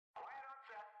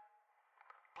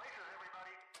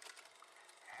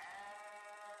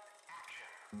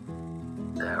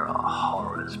are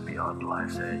horrors beyond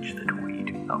life's edge that we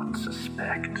do not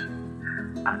suspect.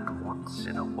 And once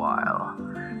in a while,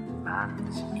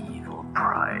 man's evil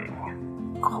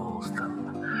prying calls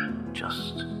them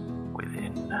just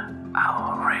within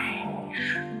our range.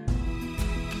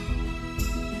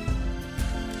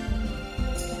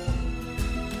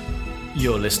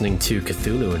 You're listening to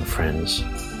Cthulhu and Friends,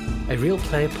 a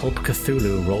real-play Pulp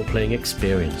Cthulhu role-playing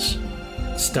experience,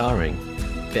 starring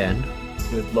Ben.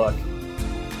 Good luck.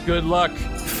 Good luck.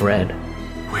 Fred.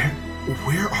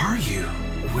 Where are you?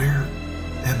 Where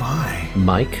am I?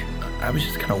 Mike. I was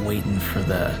just kind of waiting for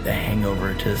the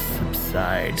hangover to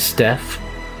subside. Steph.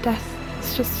 Death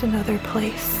is just another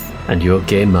place. And your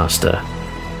game master,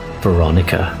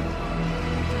 Veronica.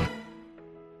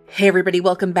 Hey everybody,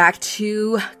 welcome back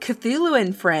to Cthulhu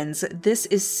and Friends. This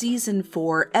is Season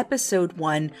 4, Episode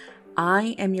 1.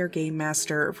 I am your Game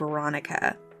Master,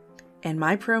 Veronica. And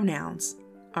my pronouns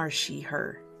are she,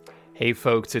 her. Hey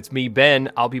folks, it's me,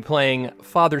 Ben. I'll be playing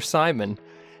Father Simon,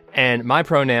 and my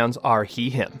pronouns are he,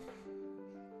 him.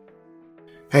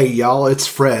 Hey y'all, it's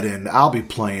Fred, and I'll be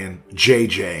playing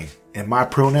JJ, and my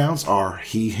pronouns are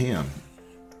he, him.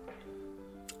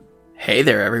 Hey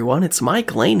there everyone, it's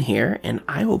Mike Lane here, and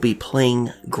I will be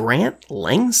playing Grant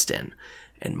Langston,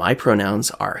 and my pronouns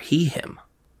are he, him.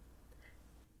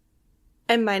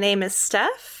 And my name is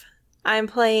Steph. I'm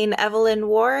playing Evelyn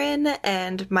Warren,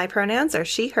 and my pronouns are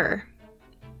she, her.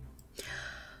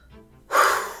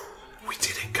 We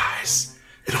did it, guys.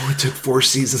 It only took 4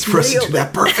 seasons for us to do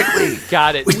that perfectly.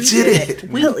 Got it. We did it.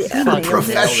 We're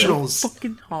professionals.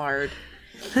 Fucking hard.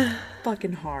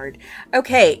 Fucking hard.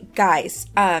 Okay, guys.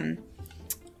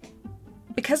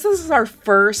 Because this is our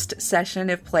first session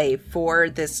of play for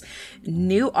this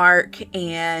new arc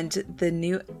and the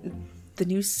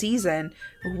new season,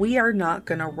 we are not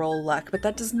gonna roll luck, but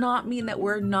that does not mean that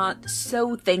we're not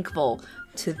so thankful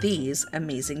to these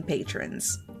amazing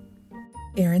patrons.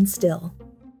 Aaron Still,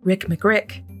 Rick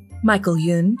McRick, Michael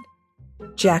Yoon,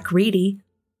 Jack Reedy,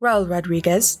 Raul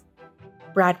Rodriguez,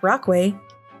 Brad Brockway,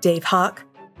 Dave Hawk,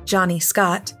 Johnny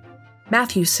Scott,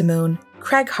 Matthew Simone,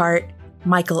 Craig Hart,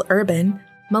 Michael Urban,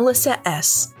 Melissa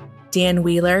S., Dan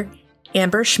Wheeler,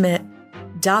 Amber Schmidt,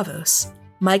 Davos,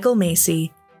 Michael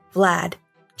Macy, Vlad,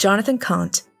 Jonathan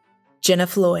Kant, Jenna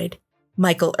Floyd,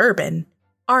 Michael Urban,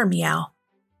 Armeow,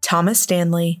 Thomas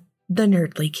Stanley, The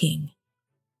Nerdly King.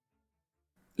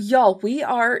 Y'all, we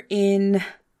are in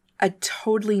a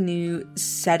totally new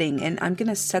setting, and I'm going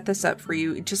to set this up for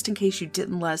you just in case you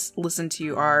didn't listen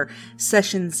to our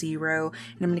session 0, and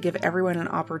I'm going to give everyone an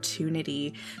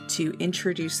opportunity to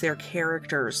introduce their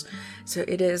characters. So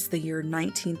it is the year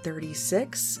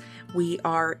 1936. We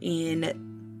are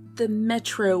in the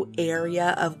metro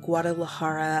area of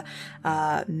Guadalajara,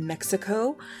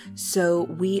 Mexico. So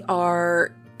we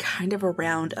are kind of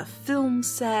around a film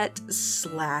set /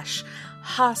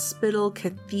 hospital,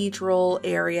 cathedral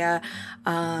area.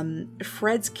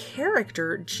 Fred's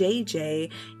character,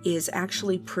 JJ, is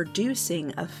actually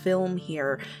producing a film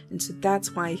here, and so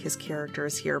that's why his character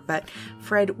is here. But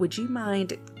Fred, would you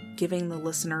mind giving the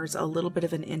listeners a little bit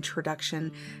of an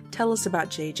introduction? Tell us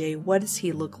about JJ. What does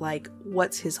he look like?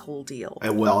 What's his whole deal?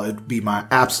 Well, it'd be my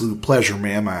absolute pleasure,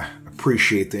 ma'am. I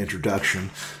appreciate the introduction.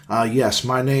 Yes,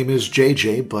 my name is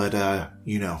JJ, but,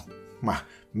 my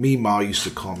Meemaw used to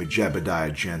call me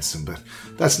Jebediah Jensen, but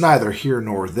that's neither here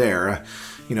nor there.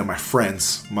 My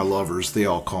friends, my lovers, they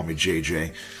all call me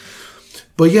JJ.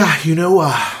 But yeah,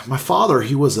 my father,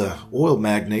 he was a oil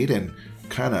magnate and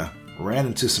kind of ran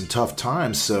into some tough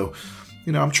times. So,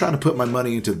 I'm trying to put my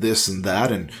money into this and that,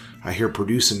 and I hear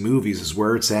producing movies is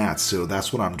where it's at. So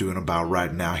that's what I'm doing about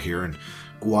right now here in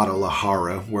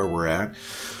Guadalajara, where we're at.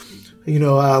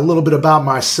 A little bit about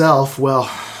myself. Well,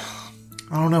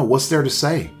 I don't know. What's there to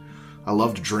say? I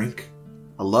love to drink.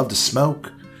 I love to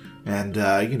smoke. And,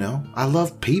 I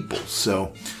love people.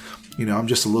 So, I'm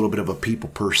just a little bit of a people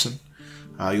person.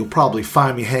 You'll probably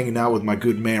find me hanging out with my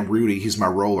good man Rudy. He's my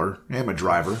roller and my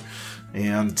driver.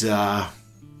 And,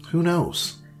 who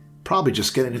knows? Probably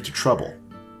just getting into trouble.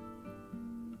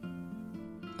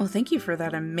 Well, thank you for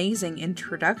that amazing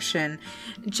introduction.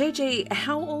 JJ,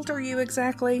 how old are you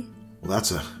exactly? Well,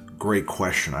 that's a great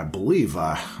question. I believe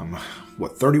I'm,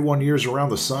 31 years around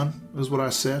the sun is what I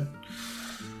said?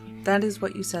 That is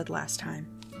what you said last time.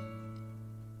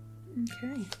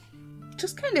 Okay.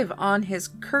 Just kind of on his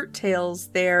curtails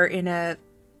there in a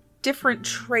different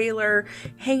trailer,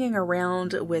 hanging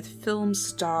around with film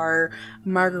star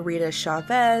Margarita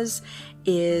Chavez,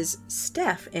 is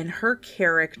Steph and her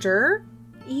character,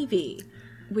 Evie.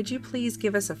 Would you please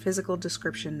give us a physical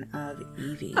description of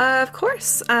Evie? Of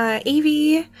course.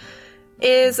 Evie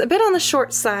is a bit on the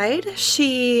short side.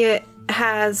 She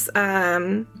has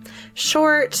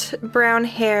short brown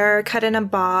hair cut in a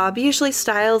bob, usually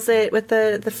styles it with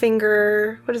the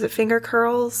finger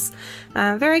curls.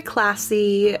 Very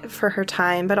classy for her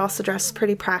time, but also dressed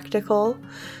pretty practical.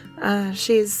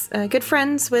 She's good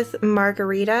friends with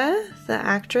Margarita, the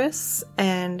actress,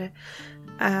 and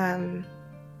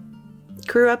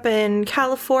grew up in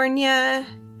California,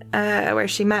 where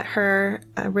she met her.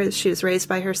 She was raised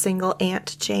by her single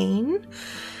Aunt Jane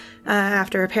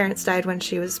after her parents died when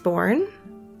she was born.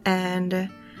 And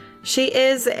she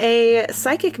is a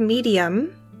psychic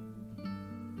medium,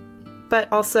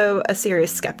 but also a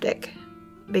serious skeptic.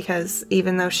 Because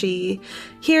even though she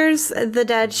hears the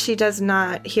dead, she does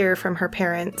not hear from her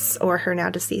parents or her now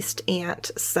deceased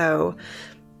aunt. So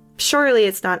surely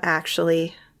it's not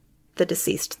actually the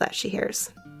deceased that she hears.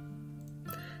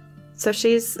 So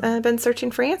she's been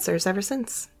searching for answers ever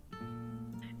since.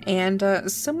 And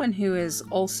someone who is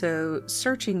also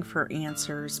searching for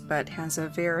answers, but has a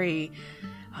very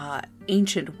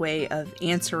ancient way of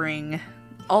answering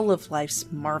all of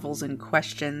life's marvels and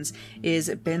questions, is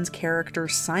Ben's character,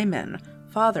 Simon.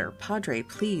 Father, Padre,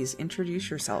 please introduce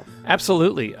yourself.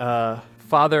 Absolutely.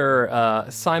 Father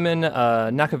Simon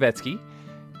Nakovetsky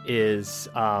is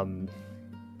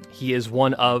he is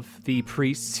one of the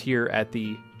priests here at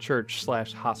the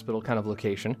church/hospital kind of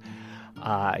location.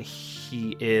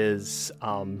 He is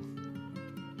kind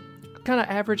of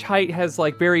average height, has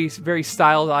like very, very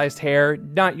stylized hair,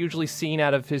 not usually seen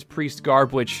out of his priest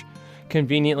garb, which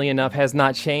conveniently enough has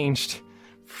not changed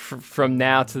from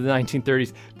now to the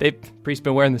 1930s. Priests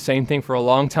been wearing the same thing for a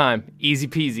long time. Easy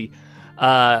peasy.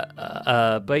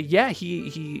 But yeah,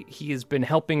 he has been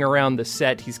helping around the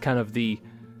set. He's kind of the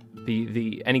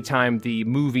anytime the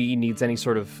movie needs any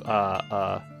sort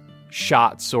of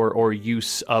shots or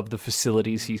use of the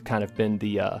facilities, he's kind of been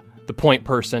the point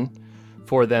person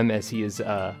for them, as he is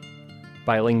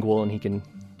bilingual and he can,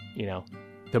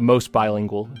 the most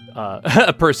bilingual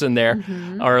person there,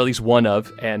 or at least one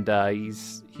of, and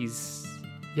he's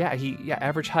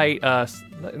average height,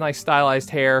 nice stylized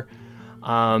hair,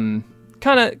 kind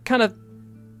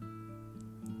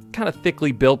of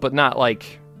thickly built, but not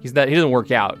like he doesn't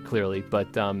work out clearly, but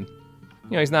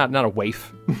he's not a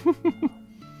waif.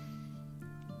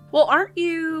 Well,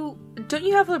 don't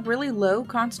you have a really low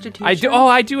constitution? I do. Oh,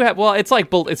 I do have. Well, it's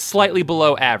it's slightly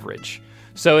below average.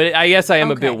 So I guess I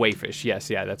am a bit waifish. Yes,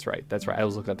 yeah, that's right. I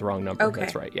was looking at the wrong number. Okay.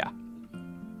 That's right, yeah.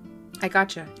 I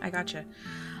gotcha.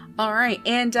 All right.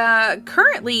 And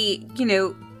currently,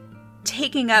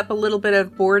 taking up a little bit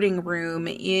of boarding room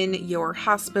in your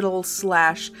hospital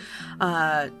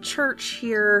 / church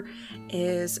here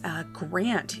is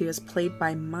Grant, who is played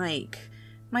by Mike.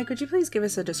 Mike, would you please give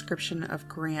us a description of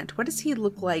Grant? What does he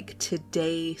look like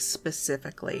today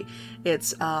specifically?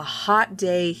 It's a hot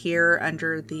day here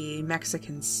under the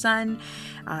Mexican sun.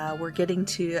 We're getting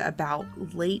to about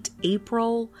late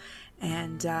April,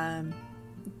 and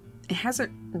it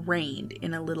hasn't rained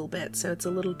in a little bit, so it's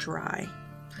a little dry.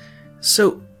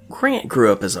 So Grant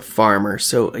grew up as a farmer,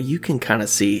 so you can kind of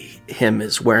see him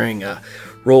as wearing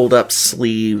rolled up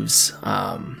sleeves,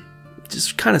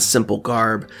 just kind of simple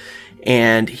garb.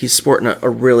 And he's sporting a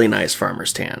really nice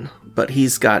farmer's tan, but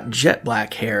he's got jet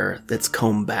black hair that's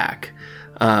combed back.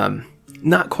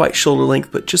 Not quite shoulder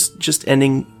length, but just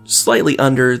ending slightly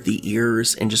under the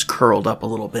ears and just curled up a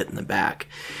little bit in the back.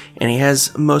 And he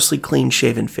has a mostly clean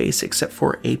shaven face except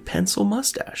for a pencil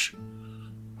mustache.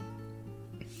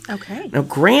 Okay. Now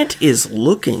Grant is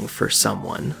looking for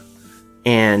someone,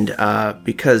 and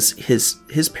because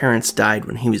his parents died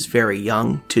when he was very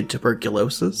young to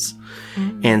tuberculosis,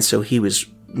 and so he was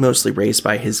mostly raised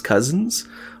by his cousins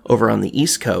over on the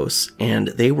East Coast, and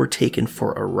they were taken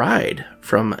for a ride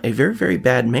from a very, very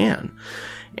bad man.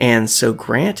 And so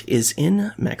Grant is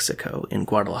in Mexico, in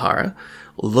Guadalajara,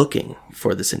 looking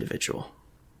for this individual.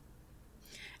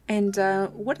 And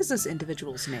what is this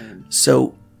individual's name?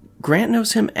 So Grant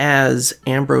knows him as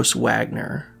Ambrose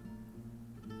Wagner.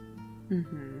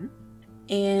 Mm-hmm.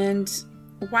 And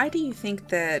why do you think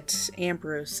that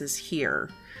Ambrose is here?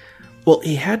 Well,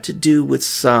 he had to do with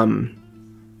some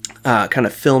kind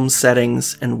of film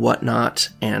settings and whatnot,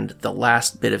 and the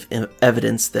last bit of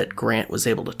evidence that Grant was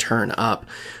able to turn up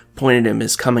pointed him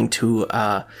as coming to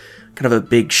kind of a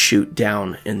big shoot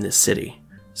down in this city.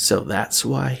 So that's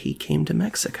why he came to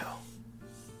Mexico.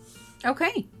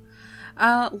 Okay.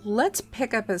 Let's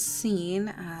pick up a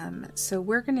scene. So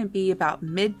we're going to be about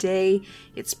midday.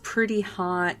 It's pretty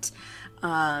hot.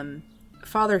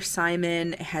 Father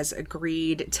Simon has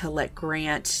agreed to let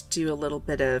Grant do a little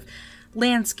bit of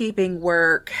landscaping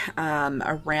work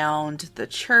around the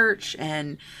church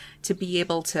and to be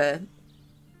able to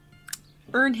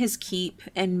earn his keep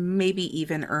and maybe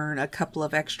even earn a couple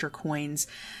of extra coins.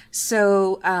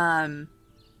 So,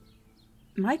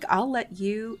 Mike, I'll let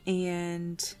you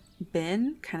and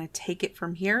Ben kind of take it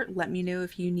from here. Let me know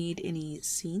if you need any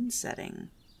scene setting.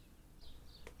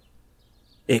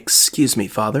 Excuse me,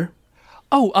 Father.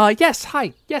 Oh, yes.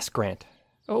 Hi. Yes, Grant.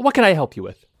 What can I help you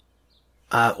with?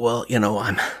 Well,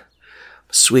 I'm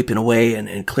sweeping away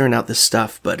and clearing out this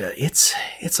stuff, but it's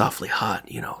awfully hot,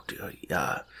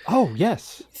 Oh,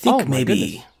 yes. Think my maybe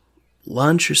goodness.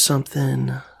 lunch or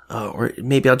something, or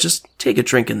maybe I'll just take a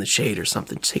drink in the shade or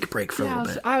something. Take a break for a little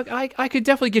bit. I could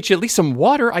definitely get you at least some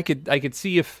water. I could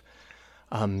see if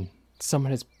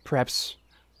someone has perhaps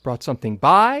brought something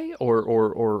by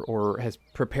or has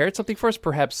prepared something for us.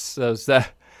 Perhaps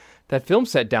that film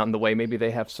set down the way. Maybe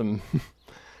they have some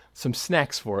some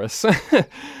snacks for us.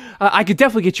 I could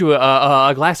definitely get you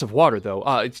a glass of water, though.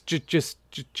 It's just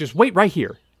wait right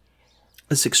here.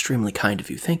 That's extremely kind of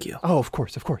you. Thank you. Oh, of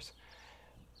course, of course.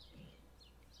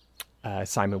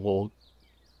 Simon will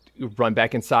run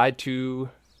back inside to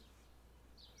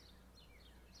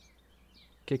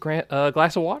get Grant a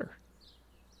glass of water.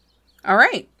 All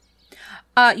right.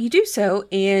 You do so,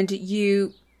 and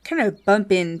you kind of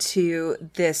bump into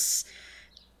this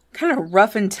kind of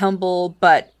rough and tumble,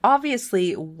 but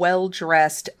obviously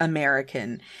well-dressed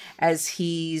American as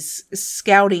he's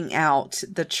scouting out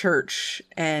the church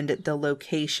and the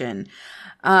location.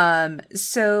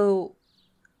 So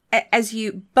as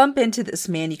you bump into this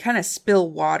man, you kind of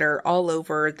spill water all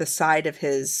over the side of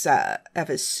his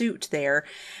suit there.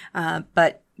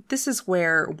 But this is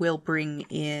where we'll bring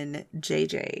in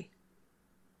JJ.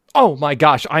 Oh my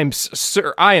gosh, I am so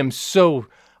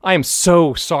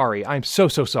sorry. I'm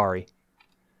so sorry.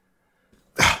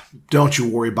 Don't you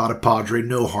worry about it, Padre.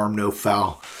 No harm, no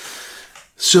foul.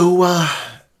 So,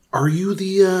 are you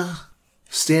the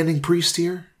standing priest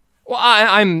here? Well,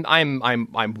 I'm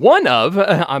one of.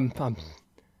 I'm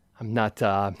not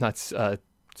so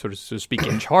to speak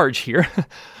in charge here,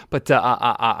 but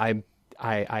I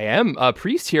am a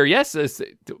priest here. Yes.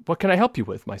 What can I help you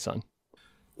with, my son?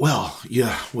 Well,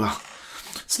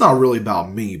 it's not really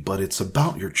about me, but it's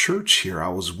about your church here. I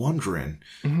was wondering.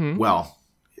 Mm-hmm. Well,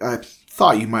 I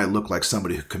thought you might look like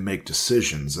somebody who can make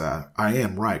decisions. I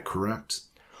am right, correct?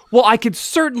 Well, I could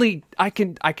certainly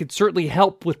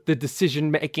help with the decision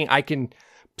making. I can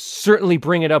certainly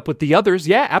bring it up with the others.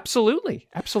 Yeah, absolutely.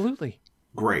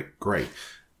 Great.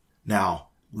 Now,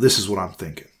 this is what I'm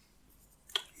thinking.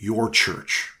 Your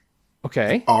church.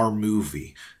 Okay. Our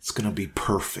movie. It's going to be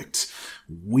perfect.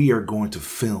 We are going to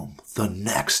film the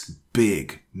next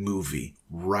big movie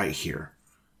right here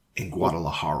in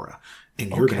Guadalajara.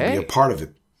 And you're going to be a part of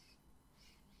it.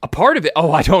 A part of it?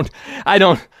 Oh, I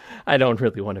don't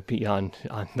really want to be on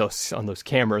those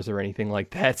cameras or anything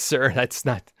like that, sir. That's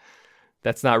not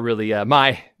really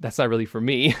that's not really for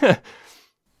me.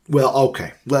 Well,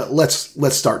 okay.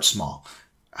 Let's start small.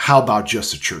 How about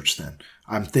just a church then?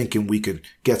 I'm thinking we could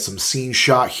get some scene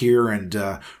shot here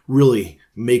and really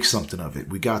make something of it.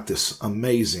 We got this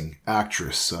amazing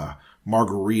actress,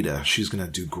 Margarita. She's going to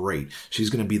do great. She's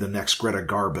going to be the next Greta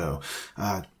Garbo.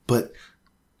 But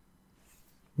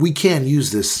we can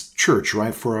use this church,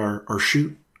 right, for our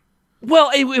shoot?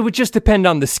 Well, it would just depend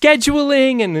on the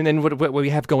scheduling and what we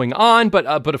have going on. But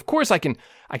of course, I could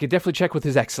definitely check with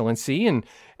His Excellency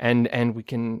and we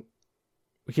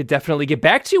could definitely get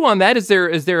back to you on that. Is there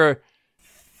a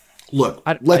Look,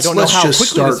 let's just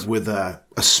start with a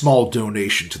small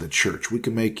donation to the church. We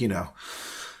can make, kind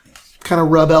of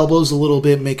rub elbows a little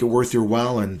bit, make it worth your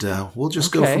while, and we'll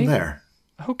just go from there.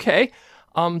 Okay.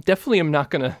 Definitely I'm not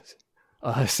going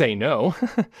to say no.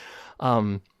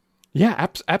 Yeah,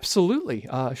 absolutely.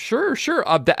 Sure.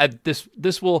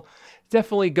 This will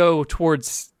definitely go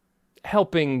towards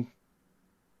helping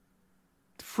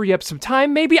free up some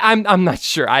time. Maybe I'm not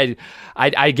sure. I'd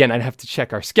have to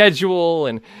check our schedule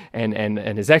and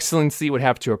His Excellency would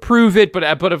have to approve it.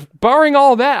 But if barring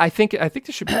all that, I think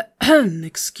this should be.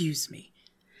 Excuse me.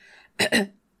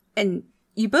 And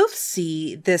you both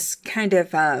see this kind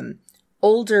of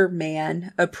older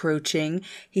man approaching.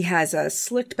 He has a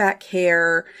slicked back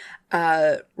hair,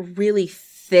 really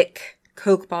thick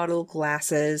Coke bottle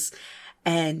glasses,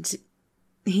 and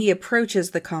he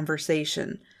approaches the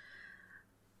conversation.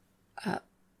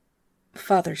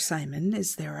 Father Simon,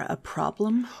 is there a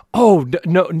problem? Oh,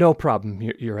 no problem,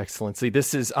 Your Excellency.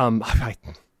 This is I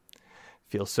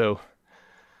feel so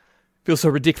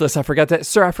ridiculous. I forgot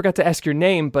to ask your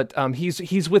name, but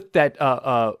he's with that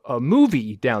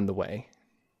movie down the way.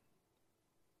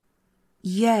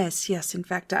 Yes. In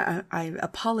fact, I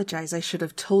apologize. I should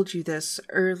have told you this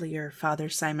earlier, Father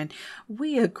Simon.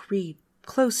 We agreed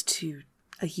close to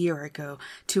a year ago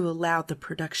to allow the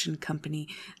production company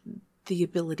the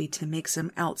ability to make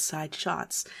some outside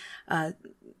shots.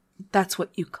 That's what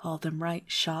you call them, right?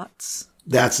 Shots?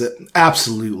 That's it.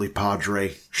 Absolutely,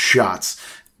 Padre. Shots.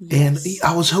 Yes. And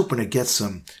I was hoping to get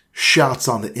some shots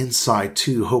on the inside,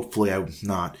 too. Hopefully I'm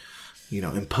not,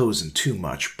 imposing too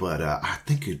much, but I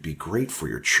think it'd be great for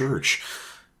your church.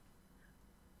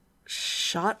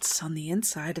 Shots on the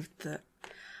inside of the...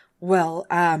 Well,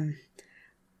 I'm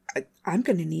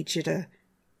going to need you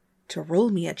to roll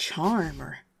me a charm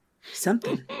or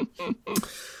something.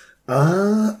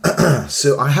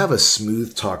 So I have a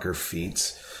smooth talker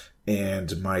feat,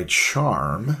 and my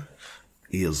charm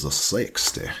is a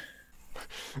 60.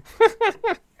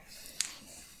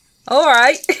 All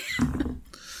right.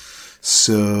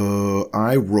 So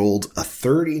I rolled a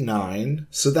 39,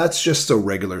 so that's just a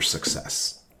regular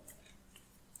success.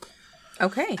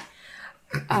 Okay.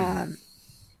 I'm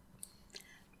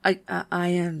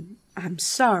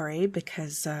sorry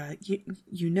because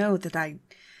you know that I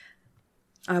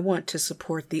want to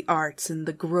support the arts and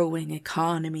the growing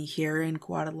economy here in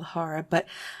Guadalajara, but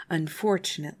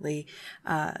unfortunately,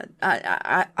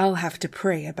 I'll have to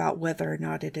pray about whether or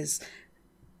not it is.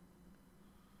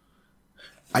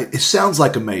 It sounds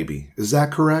like a maybe. Is that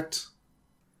correct?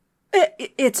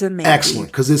 It's a maybe.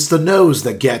 Excellent, because it's the no's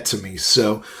that get to me.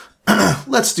 So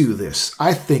let's do this.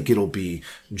 I think it'll be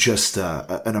just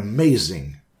an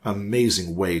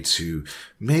amazing way to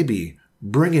maybe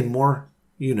bring in more,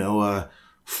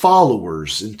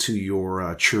 followers into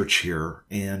your church here.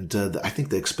 And I think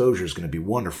the exposure is going to be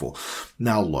wonderful.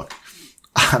 Now, look.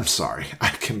 I'm sorry, I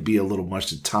can be a little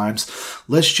much at times.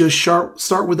 Let's just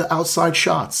start with the outside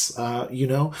shots.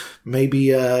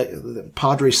 Maybe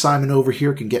Padre Simon over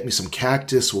here can get me some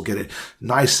cactus. We'll get it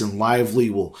nice and lively.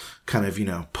 We'll kind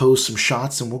of, pose some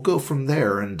shots and we'll go from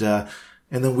there. And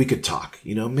then we could talk,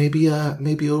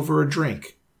 maybe over a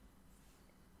drink.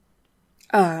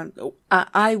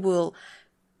 I will,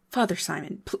 Father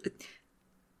Simon,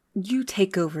 you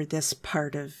take over this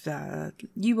part of,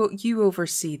 you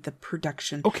oversee the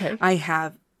production. Okay. I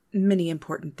have many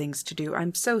important things to do.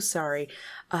 I'm so sorry,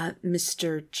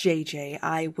 Mr. JJ.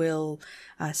 I will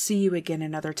see you again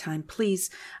another time. Please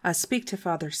speak to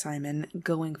Father Simon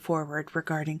going forward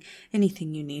regarding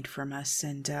anything you need from us.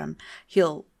 And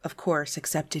he'll, of course,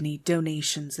 accept any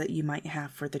donations that you might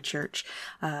have for the church.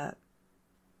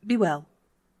 Be well.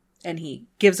 And he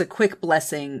gives a quick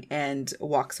blessing and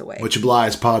walks away. Much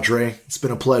obliged, Padre. It's been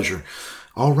a pleasure.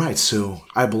 All right, so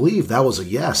I believe that was a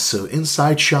yes. So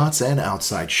inside shots and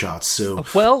outside shots. So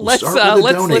let's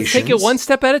take it one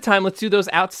step at a time. Let's do those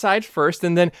outside first,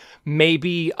 and then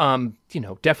maybe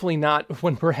definitely not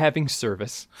when we're having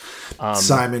service.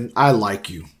 Simon, I like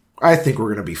you. I think we're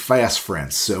going to be fast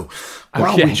friends. So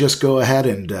why don't we just go ahead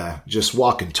and just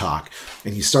walk and talk?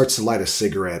 And he starts to light a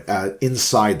cigarette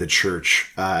inside the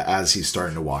church as he's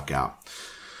starting to walk out.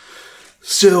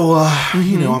 So,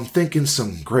 I'm thinking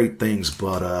some great things,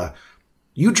 but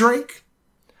you drink?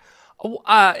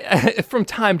 From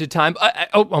time to time.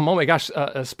 Oh my gosh.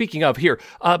 Speaking of, here,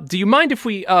 do you mind if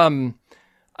we... I'll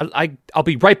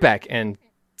be right back. And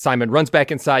Simon runs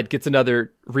back inside, gets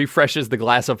refreshes the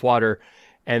glass of water,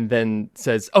 and then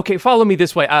says, okay, follow me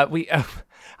this way.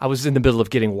 I was in the middle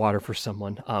of getting water for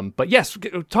someone. But yes,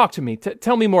 talk to me.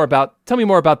 Tell me more about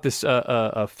this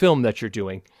film that you're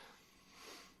doing.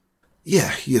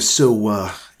 Yeah. So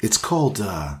it's called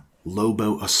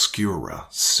Lobo Oscura.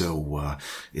 So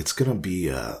it's going to be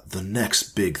the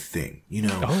next big thing.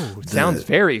 It sounds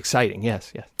very exciting.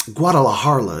 Yes.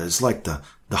 Guadalajara is like the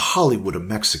Hollywood of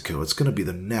Mexico. It's going to be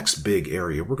the next big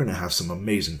area. We're going to have some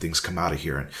amazing things come out of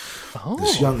here. And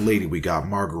this young lady we got,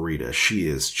 Margarita, she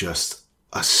is just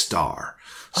a star.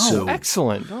 So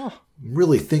excellent. I'm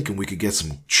really thinking we could get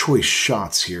some choice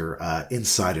shots here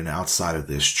inside and outside of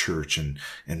this church and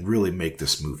really make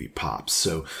this movie pop.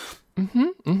 So...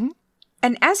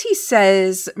 And as he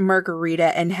says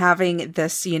Margarita and having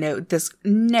this, this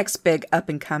next big up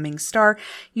and coming star,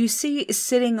 you see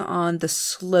sitting on the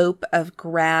slope of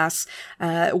grass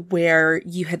where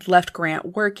you had left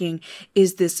Grant working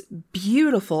is this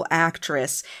beautiful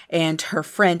actress and her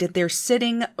friend. And they're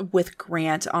sitting with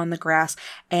Grant on the grass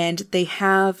and they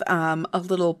have a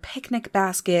little picnic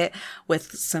basket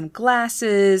with some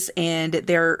glasses and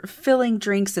they're filling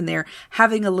drinks and they're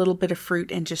having a little bit of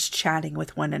fruit and just chatting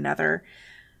with one another.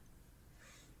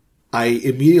 I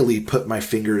immediately put my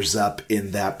fingers up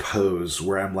in that pose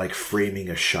where I'm like framing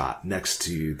a shot next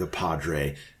to the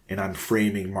Padre and I'm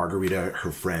framing Margarita,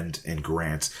 her friend, and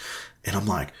Grant. And I'm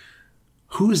like,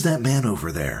 Who is that man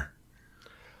over there?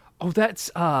 Oh,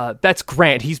 that's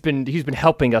Grant. He's been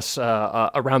helping us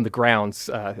around the grounds,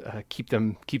 keep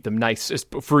them nice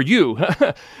for you.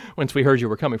 Once we heard you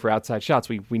were coming for outside shots,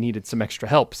 we needed some extra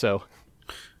help. So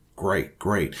Great.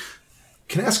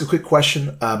 Can I ask a quick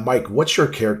question, Mike? What's your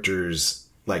character's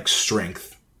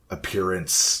strength,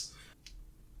 appearance?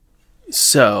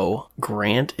 So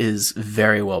Grant is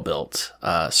very well built.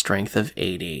 Strength of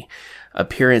 80.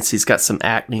 Appearance, he's got some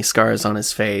acne scars on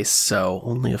his face, so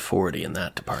only a 40 in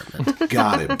that department.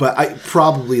 Got it. But I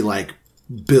probably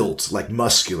built,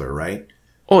 muscular, right?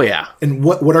 Oh yeah. And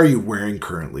what are you wearing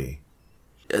currently?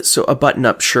 So a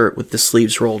button-up shirt with the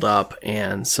sleeves rolled up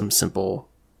and some simple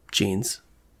jeans.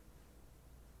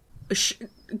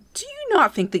 Do you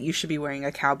not think that you should be wearing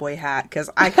a cowboy hat? Because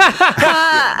I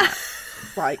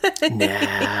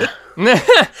Nah.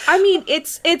 I mean,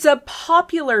 it's a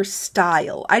popular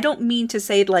style. I don't mean to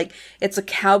say it's a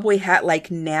cowboy hat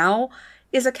now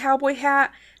is a cowboy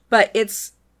hat, but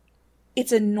it's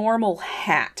a normal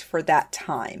hat for that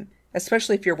time,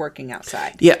 especially if you're working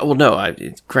outside. Yeah, well, no,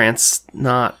 Grant's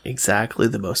not exactly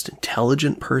the most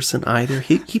intelligent person either.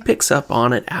 He picks up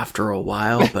on it after a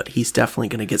while, but he's definitely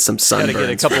going to get some sunburns. Got to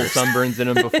get a couple of sunburns in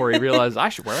him before he realizes I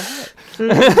should wear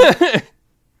a hat.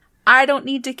 I don't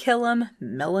need to kill him.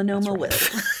 Melanoma will.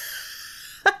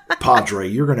 Padre,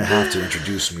 you're going to have to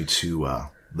introduce me to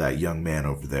that young man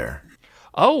over there.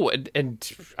 Oh, and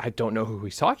I don't know who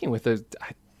he's talking with.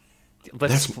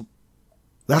 That's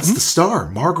the star,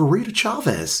 Margarita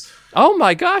Chavez. Oh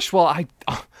my gosh! Well,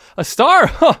 a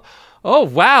star. Oh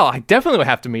wow! I definitely would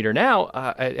have to meet her now.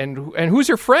 And who's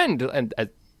her friend? And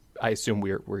I assume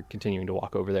we're continuing to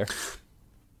walk over there.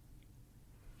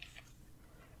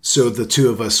 So the two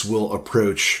of us will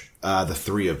approach the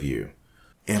three of you.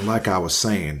 And like I was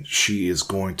saying, she is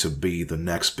going to be the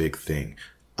next big thing.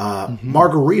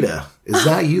 Margarita, is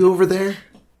that you over there?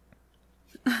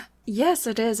 Yes,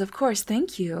 it is, of course.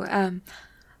 Thank you.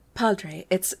 Padre,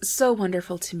 it's so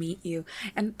wonderful to meet you.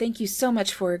 And thank you so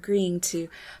much for agreeing to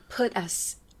put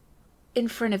us in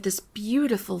front of this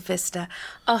beautiful vista.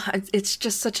 Oh, it's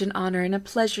just such an honor and a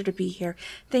pleasure to be here.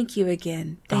 Thank you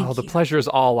again. Thank you. The pleasure is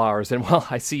all ours. And well,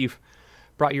 I see you've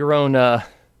brought your own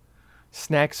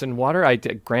snacks and water.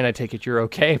 Grant, I take it you're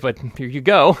okay, but here you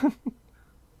go.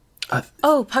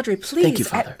 Oh, Padre, please. Thank you,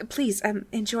 Father. Please,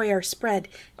 enjoy our spread.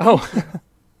 Oh.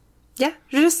 Yeah,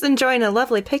 you're just enjoying a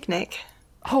lovely picnic.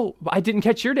 Oh, I didn't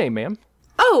catch your name, ma'am.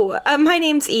 Oh, my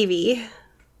name's Evie.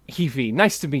 Evie,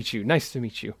 nice to meet you. Nice to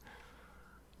meet you.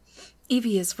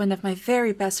 Evie is one of my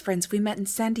very best friends. We met in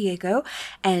San Diego,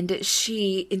 and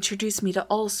she introduced me to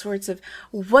all sorts of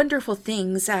wonderful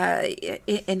things.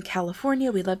 In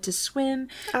California, we love to swim.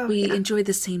 We enjoy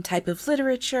the same type of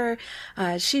literature.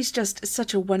 She's just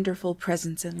such a wonderful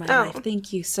presence in my life.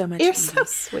 Thank you so much, You're Evie. so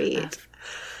sweet.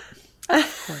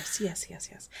 Of course, yes.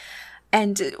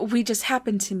 And we just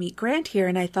happened to meet Grant here,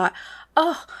 and I thought,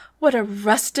 oh, what a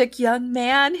rustic young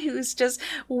man who's just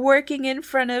working in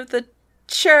front of the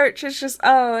church. It's just,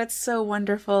 it's so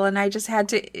wonderful. And I just had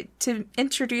to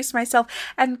introduce myself,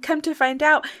 and come to find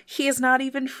out he is not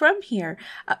even from here.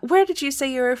 Where did you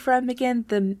say you were from again?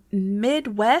 The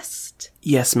Midwest?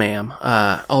 Yes, ma'am.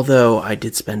 Although I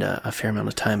did spend a fair amount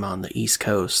of time on the East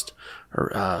Coast,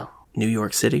 or New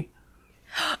York City.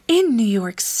 In New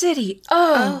York City?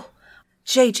 Oh.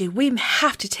 JJ, we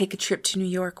have to take a trip to New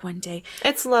York one day.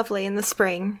 It's lovely in the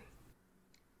spring.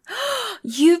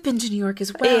 You've been to New York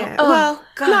as well. Yeah. Oh, well,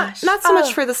 gosh. not so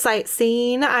much for the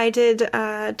sightseeing. I did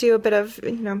do a bit of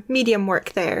medium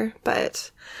work there, but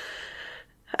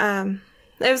it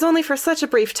was only for such a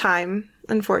brief time,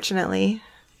 unfortunately.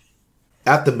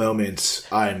 At the moment,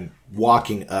 I'm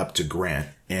walking up to Grant,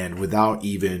 and without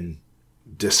even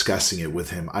discussing it with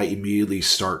him, I immediately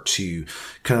start to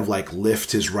kind of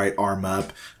lift his right arm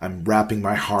up. I'm wrapping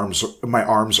my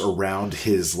arms around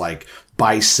his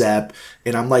bicep,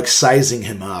 and I'm sizing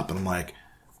him up, and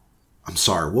I'm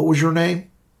sorry, what was your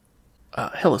name?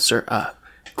 Hello, sir.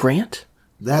 Grant?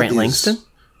 Grant Langston?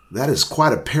 That is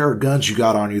quite a pair of guns you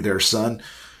got on you there, son.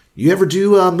 You ever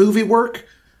do movie work?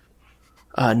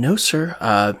 No, sir.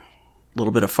 A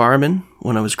little bit of farming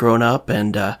when I was growing up,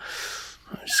 and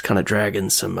just kind of dragging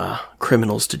some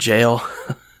criminals to jail.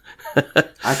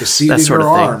 I could see it in your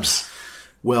arms.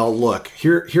 Well, look,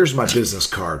 here's my business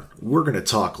card. We're going to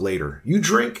talk later. You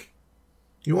drink?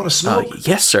 You want to smoke?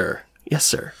 Yes, sir. Yes,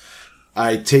 sir.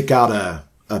 I take out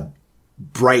a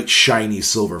bright, shiny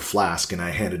silver flask, and I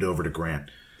hand it over to Grant.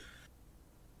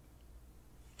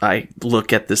 I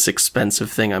look at this expensive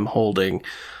thing I'm holding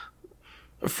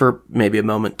for maybe a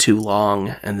moment too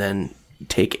long, and then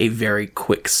take a very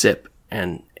quick sip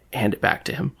and hand it back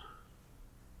to him.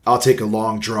 I'll take a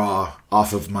long draw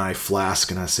off of my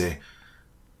flask and I say,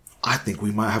 I think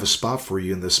we might have a spot for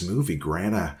you in this movie,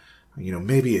 Grant.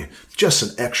 Maybe just an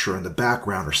extra in the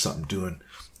background or something doing,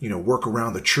 work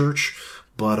around the church.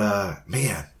 But,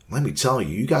 man, let me tell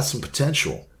you, you got some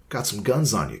potential. Got some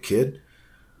guns on you, kid.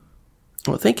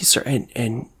 Well, thank you, sir.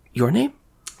 And your name?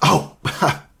 Oh,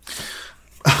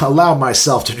 allow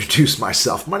myself to introduce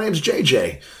myself. My name's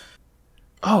JJ.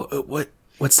 Oh,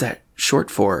 what's that short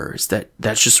for? Is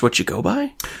that's just what you go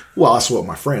by? Well, that's what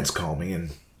my friends call me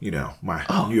and, my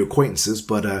new acquaintances.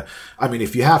 But,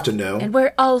 if you have to know. And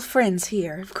we're all friends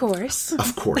here, of course.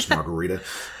 Of course, Margarita.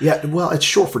 Yeah, well, it's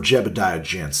short for Jebediah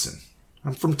Jensen.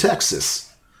 I'm from Texas.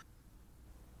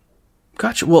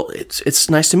 Gotcha. Well, it's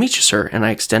nice to meet you, sir. And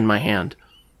I extend my hand.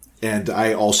 And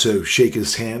I also shake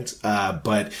his hand,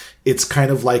 but it's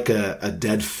kind of like a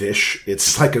dead fish.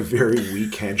 It's like a very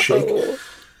weak handshake. Oh.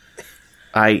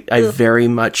 I very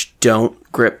much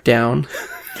don't grip down.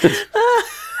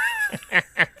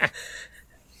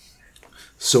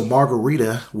 So,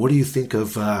 Margarita, what do you think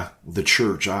of the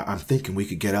church? I'm thinking we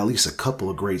could get at least a couple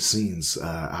of great scenes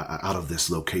out of this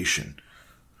location.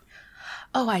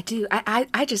 Oh, I do.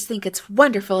 I just think it's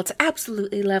wonderful. It's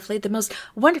absolutely lovely. The most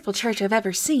wonderful church I've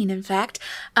ever seen, in fact.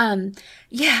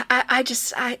 Yeah, I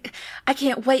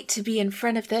can't wait to be in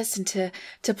front of this and to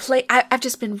play. I've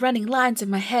just been running lines in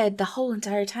my head the whole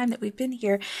entire time that we've been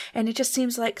here, and it just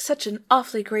seems like such an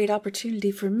awfully great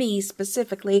opportunity for me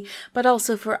specifically, but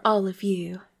also for all of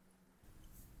you.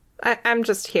 I'm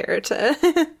just here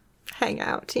to hang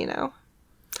out,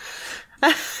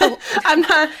 I'm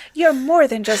not. You're more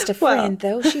than just a friend,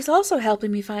 though. She's also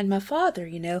helping me find my father,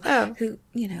 who.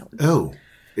 Oh,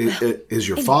 is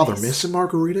your father missing,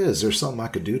 Margarita? Is there something I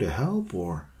could do to help,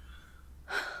 or?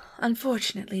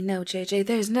 Unfortunately, no, JJ.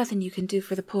 There's nothing you can do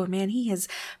for the poor man. He has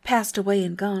passed away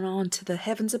and gone on to the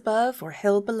heavens above or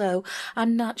hell below.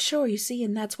 I'm not sure, you see,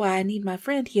 and that's why I need my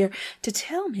friend here to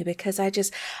tell me, because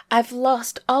I've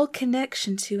lost all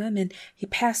connection to him, and he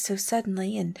passed so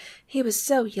suddenly, and he was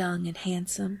so young and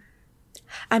handsome.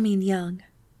 I mean, young.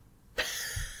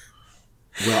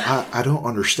 Well, I don't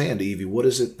understand, Evie. What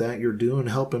is it that you're doing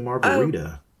helping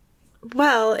Margarita?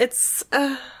 Well, it's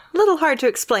a little hard to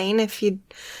explain if you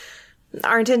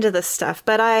aren't into this stuff,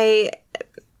 but I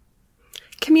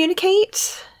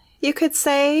communicate, you could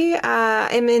say.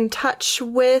 I'm in touch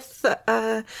with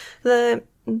the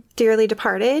dearly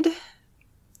departed.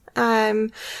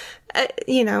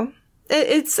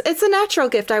 It's a natural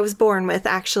gift I was born with,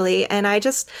 actually, and I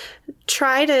just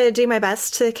try to do my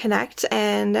best to connect,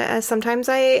 and sometimes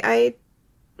I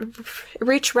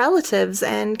reach relatives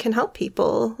and can help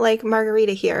people, like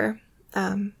Margarita here.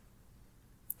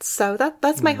 So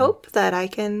that's my hope, that I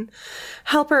can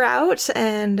help her out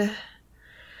and,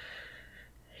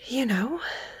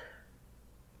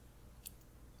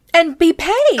 And be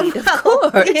paid, of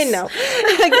course.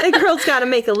 A girl's got to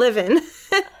make a living.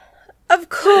 Of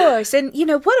course. And,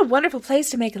 what a wonderful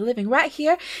place to make a living, right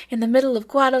here in the middle of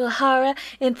Guadalajara,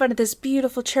 in front of this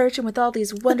beautiful church and with all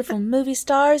these wonderful movie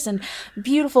stars and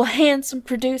beautiful, handsome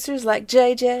producers like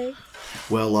JJ.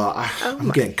 Well, I'm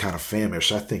getting kind of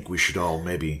famished. I think we should all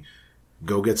maybe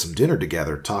go get some dinner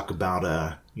together, talk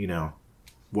about,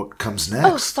 what comes next.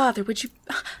 Oh, Father, would you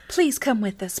please come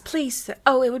with us, please, sir?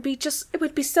 Oh, it would be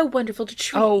so wonderful to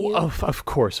treat you. Oh, of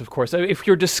course. If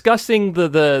you're discussing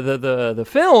the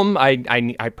film,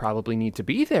 I probably need to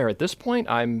be there. At this point,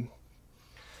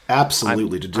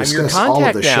 Absolutely, to discuss all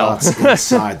of the shots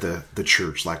inside the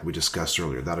church, like we discussed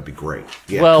earlier. That'd be great.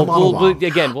 Yeah, well, come on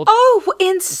along. Oh,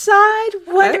 inside?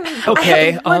 Wonderful.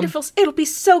 Okay. Wonderful. It'll be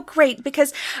so great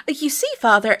because you see,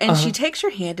 Father, and she takes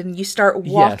your hand and you start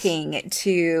walking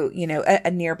to,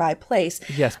 a nearby place.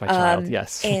 Yes, my child,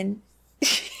 yes. And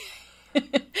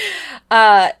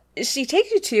she takes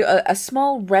you to a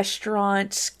small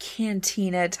restaurant,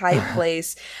 cantina type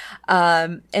place.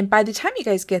 And by the time you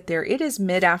guys get there, it is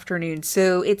mid-afternoon,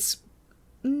 so it's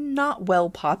not well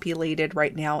populated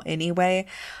right now anyway.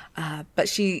 But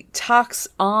she talks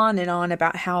on and on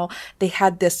about how they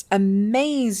had this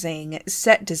amazing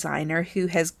set designer who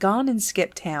has gone and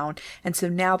skipped town. And so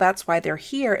now that's why they're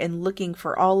here and looking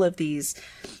for all of these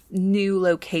new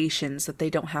locations that they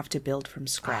don't have to build from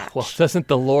scratch. Well, doesn't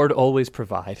the Lord always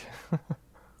provide?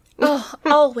 Oh,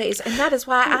 always. And that is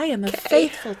why I am a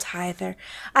faithful tither.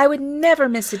 I would never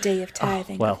miss a day of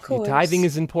tithing. Well, of course. Tithing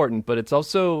is important, but it's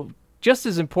also just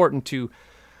as important to,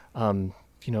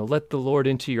 let the Lord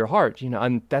into your heart.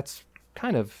 And that's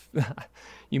kind of,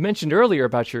 you mentioned earlier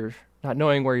about your not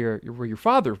knowing where your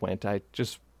father went. I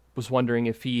just was wondering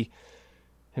if he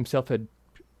himself had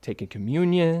taken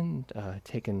communion,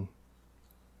 taken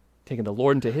taking the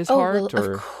Lord into his Oh, heart? well,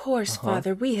 Or of course,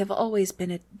 Father. We have always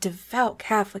been a devout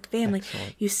Catholic family.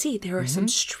 Excellent. You see, there are some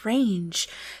strange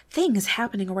things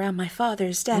happening around my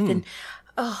father's death, and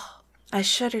I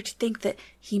shudder to think that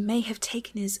he may have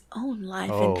taken his own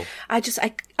life. Oh. And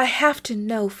I have to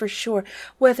know for sure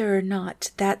whether or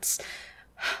not that's.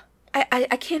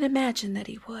 I can't imagine that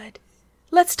he would.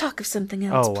 Let's talk of something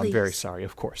else, please. I'm very sorry.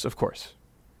 Of course, of course.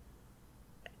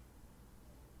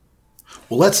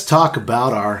 Well, let's talk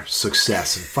about our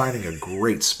success in finding a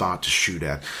great spot to shoot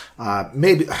at.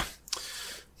 Maybe,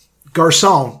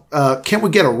 Garçon, can we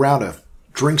get a round of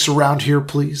drinks around here,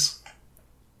 please?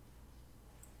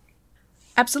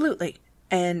 Absolutely.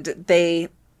 And they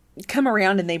come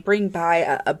around and they bring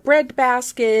by a bread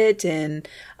basket and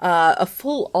a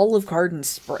full Olive Garden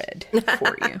spread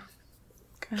for you.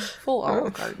 Okay, full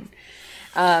Olive Garden.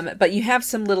 But you have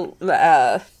some little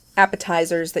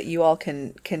appetizers that you all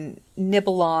can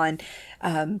nibble on.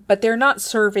 But they're not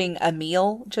serving a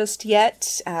meal just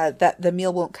yet. That the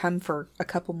meal won't come for a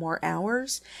couple more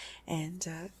hours.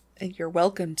 And you're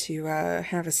welcome to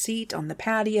have a seat on the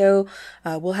patio.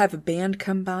 We'll have a band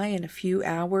come by in a few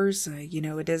hours.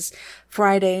 It is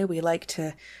Friday. We like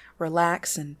to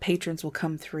relax, and patrons will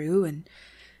come through, and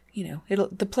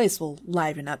the place will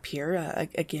liven up here.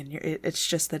 Again, it's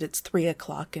just that it's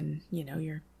 3:00, and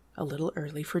you're a little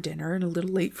early for dinner and a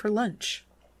little late for lunch.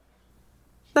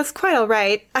 That's quite all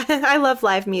right. I love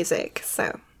live music,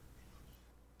 so.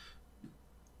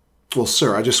 Well,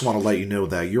 sir, I just want to let you know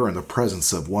that you're in the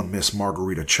presence of one Miss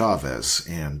Margarita Chavez,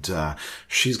 and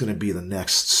she's going to be the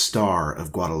next star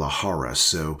of Guadalajara,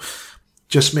 so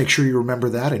just make sure you remember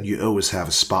that, and you always have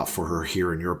a spot for her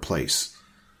here in your place.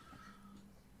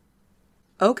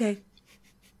 Okay.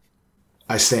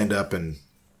 I stand up and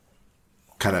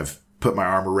kind of put my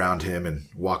arm around him and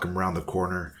walk him around the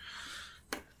corner,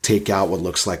 take out what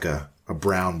looks like a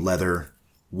brown leather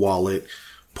wallet,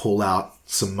 pull out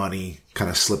some money, kind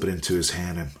of slip it into his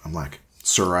hand, and I'm like,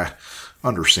 sir, I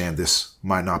understand this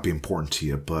might not be important to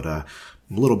you, but I'm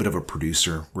a little bit of a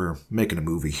producer. We're making a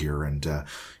movie here, and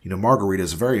Margarita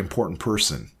is a very important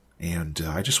person, and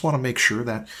I just want to make sure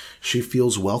that she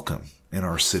feels welcome in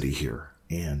our city here,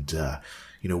 and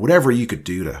whatever you could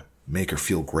do to make her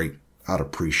feel great, I'd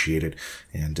appreciate it,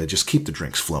 and just keep the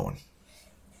drinks flowing.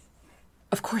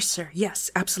 Of course, sir.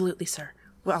 Yes, absolutely, sir.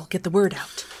 Well, I'll get the word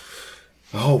out.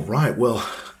 All right. Well,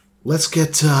 let's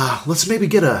maybe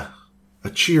get a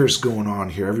cheers going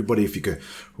on here. Everybody, if you could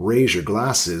raise your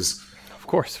glasses. Of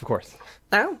course.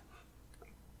 Oh,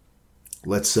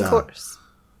 Let's of course.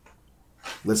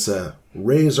 let's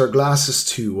raise our glasses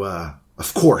to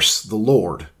of course, the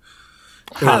Lord.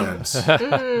 And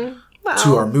to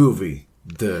our movie,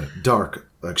 to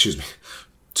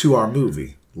our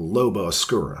movie, Loba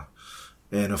Oscura.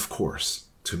 And of course,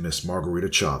 to Miss Margarita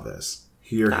Chavez.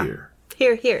 Here.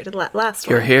 Here, the last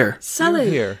You're one. here. Salud.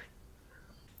 Here.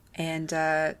 And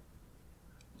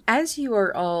as you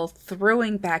are all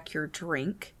throwing back your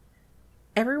drink,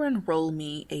 everyone roll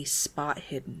me a spot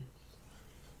hidden.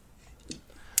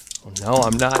 Oh, no,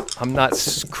 I'm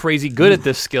not crazy good at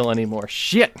this skill anymore.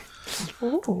 Shit.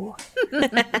 Ooh.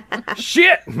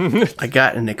 Shit. I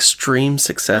got an extreme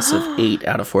success of 8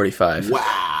 out of 45.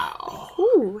 Wow.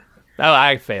 Ooh. Oh,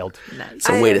 I failed. It's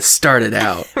a way to start it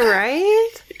out. Right?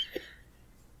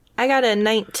 I got a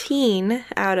 19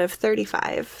 out of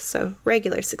 35, so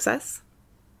regular success.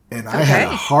 And I had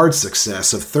a hard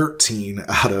success of 13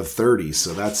 out of 30,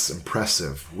 so that's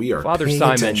impressive. We are Father paying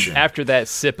Simon, attention. after that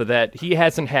sip of that, he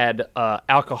hasn't had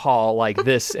alcohol like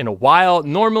this in a while.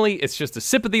 Normally, it's just a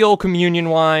sip of the old communion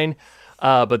wine.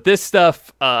 But this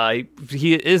stuff,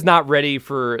 he is not ready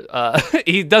for,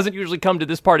 he doesn't usually come to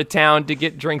this part of town to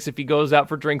get drinks if he goes out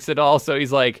for drinks at all. So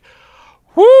he's like,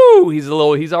 whoo, he's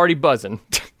already buzzing.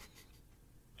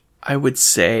 I would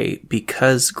say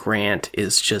because Grant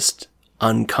is just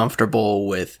uncomfortable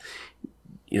with,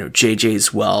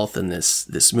 JJ's wealth and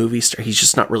this movie star, he's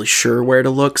just not really sure where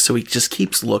to look. So he just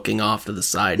keeps looking off to the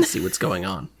side to see what's going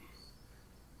on.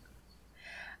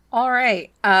 All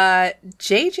right.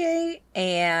 JJ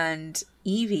and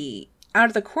Evie, out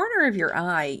of the corner of your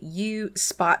eye, you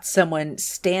spot someone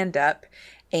stand up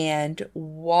and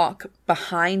walk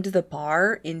behind the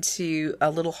bar into a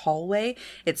little hallway.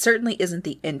 It certainly isn't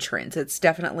the entrance. It's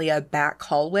definitely a back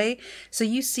hallway. So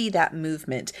you see that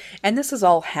movement. And this is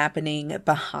all happening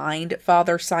behind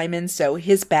Father Simon. So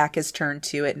his back is turned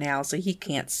to it now, so he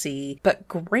can't see. But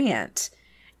Grant,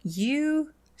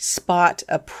 you spot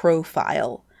a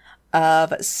profile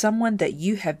of someone that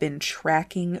you have been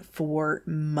tracking for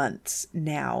months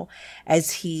now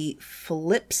as he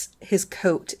flips his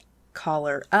coat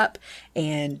collar up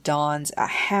and dons a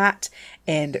hat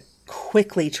and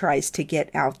quickly tries to get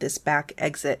out this back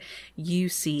exit, you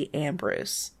see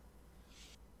Ambrose.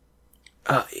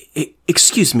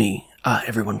 Excuse me,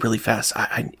 everyone, really fast.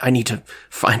 I need to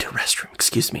find a restroom.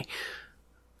 Excuse me.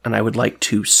 And I would like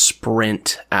to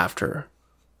sprint after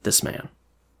this man.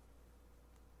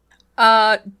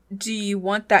 Do you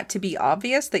want that to be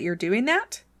obvious that you're doing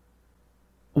that?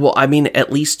 Well, I mean,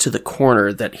 at least to the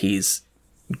corner that he's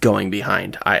going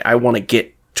behind. I want to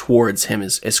get towards him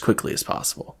as quickly as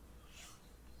possible.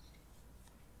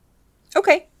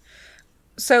 Okay.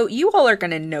 So you all are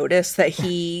going to notice that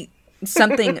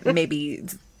something maybe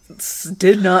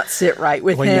did not sit right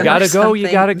with him. When you gotta go, you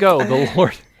gotta go. The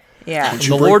Lord. Yeah. Once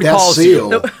you The break Lord that calls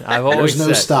seal, you. I've always there's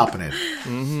no said. stopping it.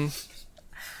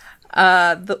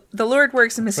 The Lord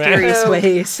works in mysterious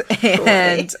ways,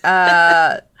 and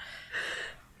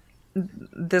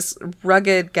this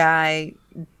rugged guy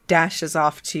dashes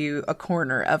off to a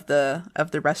corner of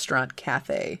the restaurant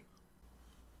cafe.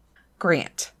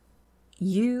 Grant,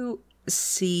 you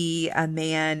see a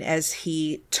man as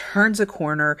he turns a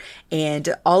corner,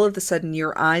 and all of a sudden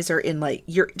your eyes are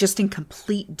you're just in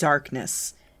complete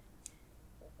darkness.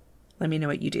 Let me know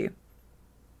what you do.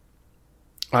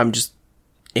 I'm just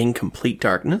in complete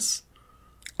darkness.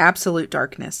 Absolute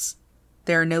darkness.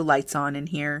 There are no lights on in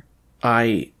here.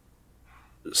 I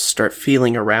start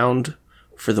feeling around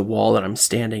for the wall that I'm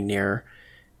standing near,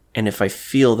 and if I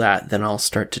feel that, then I'll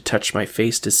start to touch my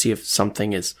face to see if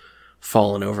something is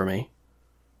fallen over me.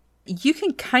 You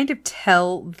can kind of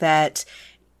tell that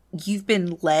you've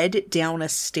been led down a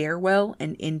stairwell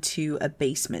and into a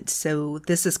basement. So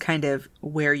this is kind of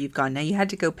where you've gone. Now you had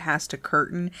to go past a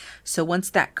curtain. So once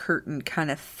that curtain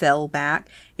kind of fell back,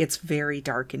 it's very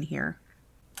dark in here.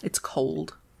 It's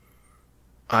cold.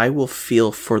 I will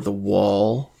feel for the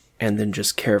wall and then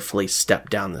just carefully step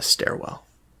down the stairwell.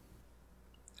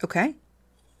 Okay.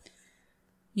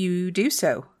 You do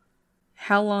so.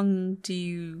 How long do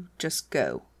you just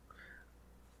go?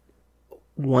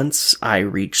 Once I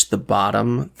reach the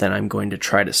bottom, then I'm going to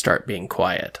try to start being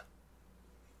quiet.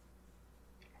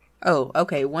 Oh,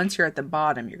 okay. Once you're at the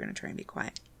bottom, you're going to try and be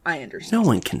quiet. I understand. No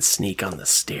one can sneak on the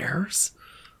stairs.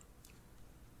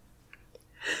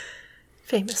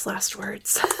 Famous last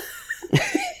words.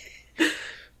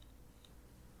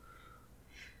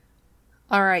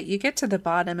 All right, you get to the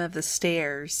bottom of the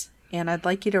stairs, and I'd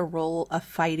like you to roll a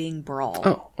fighting brawl.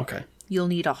 Oh, okay. You'll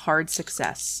need a hard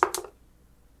success.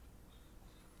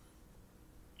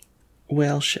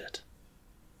 Well, shit.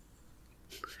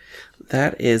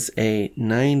 That is a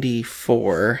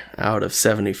 94 out of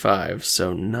 75,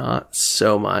 so not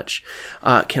so much.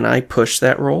 Can I push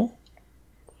that roll?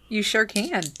 You sure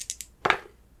can.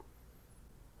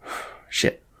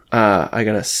 Shit. I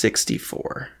got a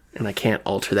 64, and I can't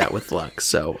alter that with luck,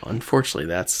 so unfortunately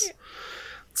that's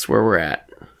where we're at.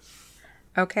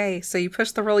 Okay, so you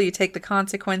push the roll, you take the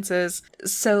consequences.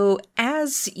 So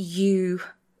as you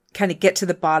kind of get to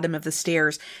the bottom of the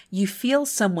stairs, you feel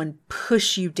someone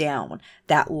push you down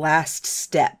that last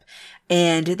step,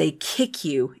 and they kick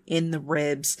you in the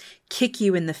ribs, kick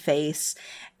you in the face,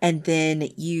 and then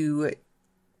you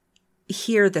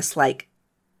hear this like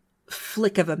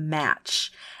flick of a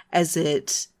match as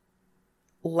it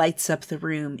lights up the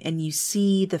room, and you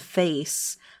see the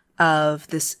face of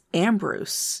this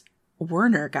Ambrose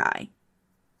Werner guy.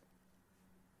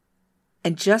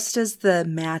 And just as the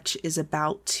match is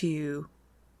about to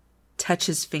touch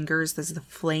his fingers, as the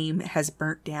flame has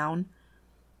burnt down,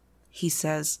 he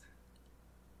says,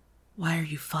 "Why are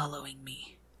you following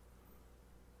me?"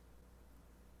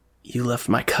 You left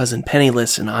my cousin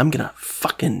penniless, and I'm gonna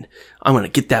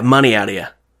get that money out of you.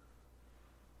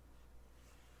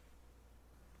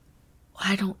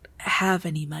 I don't have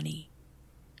any money.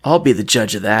 I'll be the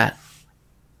judge of that.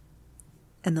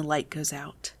 And the light goes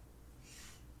out.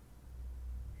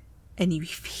 And you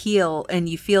feel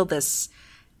this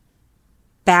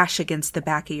bash against the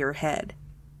back of your head.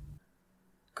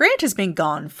 Grant has been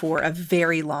gone for a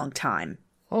very long time.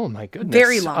 Oh my goodness.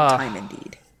 Very long time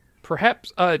indeed.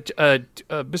 Perhaps, Mr.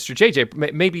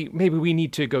 JJ, maybe we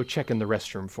need to go check in the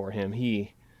restroom for him.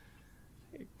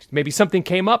 Maybe something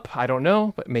came up. I don't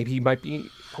know, but maybe he might be.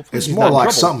 Hopefully It's he's more not in like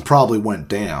trouble. something probably went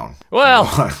down. Well,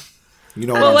 you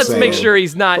know what well, I'm let's saying? make sure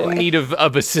he's not in need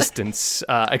of assistance.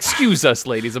 Excuse us,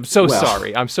 ladies. I'm so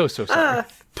sorry. I'm so sorry.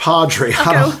 Padre,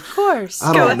 Of course.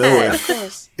 I Go don't know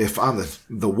ahead. if I'm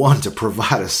the one to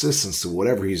provide assistance to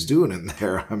whatever he's doing in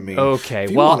there. I mean, Okay.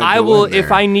 if you Well, wanna I go will in if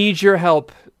there- I need your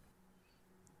help,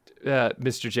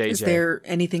 Mr. JJ. Is there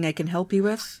anything I can help you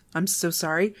with? I'm so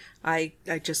sorry. I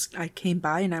came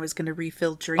by and I was going to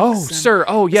refill drinks. Oh, sir.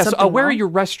 Oh, yes. Something Where are wrong? your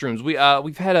restrooms?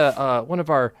 We've had one of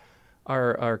our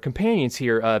our companions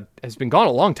here has been gone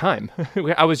a long time.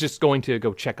 I was just going to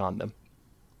go check on them.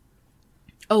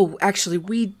 Oh, actually,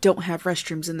 we don't have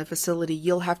restrooms in the facility.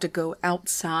 You'll have to go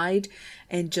outside,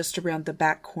 and just around the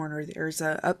back corner, there's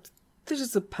a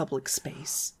public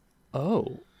space.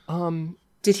 Oh,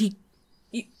 Did he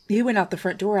went out the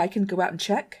front door. I can go out and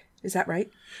check. Is that right?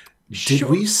 Did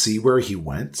we see where he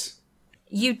went?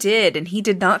 You did, and he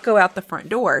did not go out the front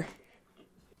door.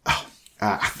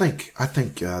 I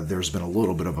think there's been a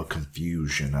little bit of a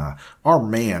confusion. Our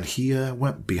man, he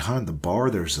went behind the bar.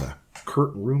 There's a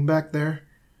curtain room back there.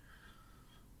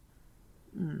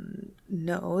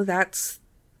 No, that's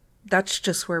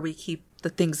just where we keep the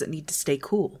things that need to stay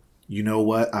cool. You know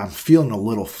what? I'm feeling a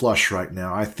little flush right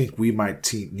now. I think we might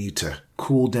need to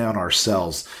cool down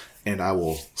ourselves, and I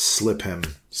will slip him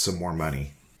some more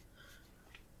money.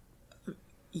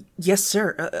 Yes,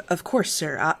 sir. Of course,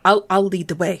 sir. I'll lead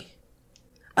the way.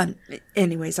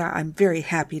 Anyways, I'm very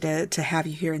happy to have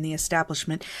you here in the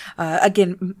establishment.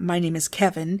 Again, my name is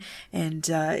Kevin, and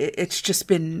it's just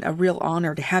been a real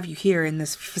honor to have you here in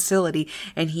this facility.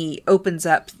 And he opens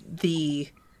up the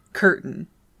curtain.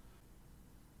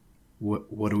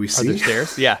 What do we see? Are there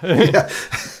stairs? Yeah. Yeah.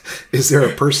 Is there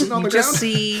a person on the ground? You just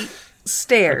see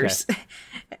stairs. Okay.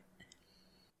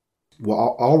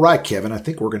 Well, all right, Kevin. I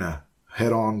think we're going to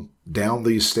head on down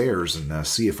these stairs and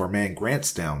see if our man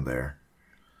Grant's down there.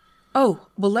 Oh,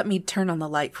 well, let me turn on the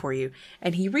light for you.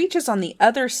 And he reaches on the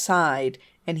other side,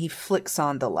 and he flicks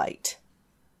on the light.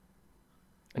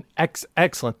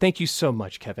 Excellent. Thank you so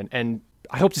much, Kevin. And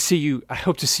I hope to see you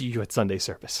at Sunday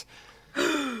service.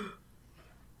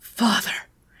 Father.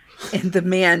 And the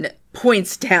man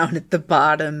points down at the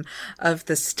bottom of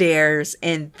the stairs,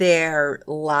 and there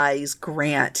lies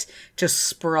Grant, just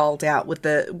sprawled out with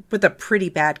a pretty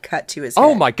bad cut to his head.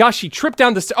 Oh my gosh, he tripped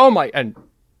down the Oh my, and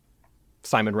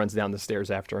Simon runs down the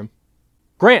stairs after him.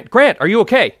 Grant, are you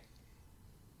okay?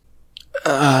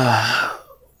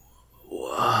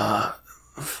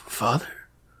 Father?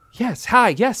 Yes, hi,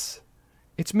 yes.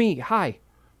 It's me, hi.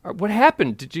 What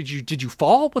happened? Did you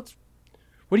fall? What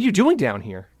are you doing down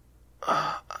here?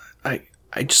 I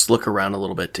just look around a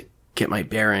little bit to get my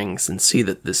bearings and see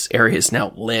that this area is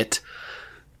now lit.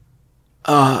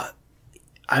 I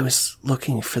was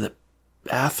looking for the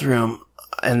bathroom,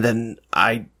 and then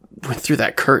I went through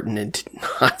that curtain and did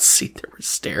not see there were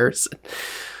stairs.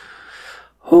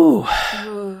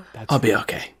 I'll be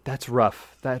okay. That's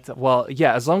rough. Well,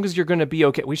 yeah, as long as you're going to be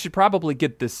okay. We should probably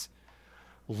get this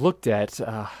looked at.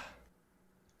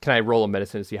 Can I roll a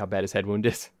medicine to see how bad his head wound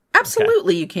is?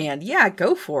 Absolutely, okay. You can. Yeah,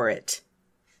 go for it.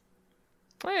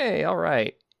 Hey, all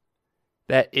right.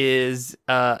 That is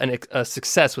a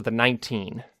success with a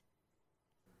 19.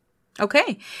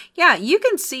 Okay. Yeah, you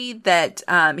can see that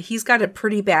he's got a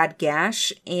pretty bad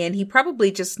gash, and he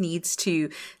probably just needs to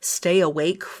stay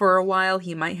awake for a while.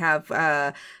 He might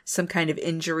have some kind of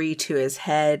injury to his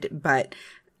head, but,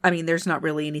 I mean, there's not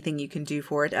really anything you can do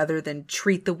for it other than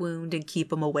treat the wound and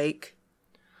keep him awake.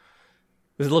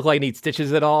 Does it look like it needs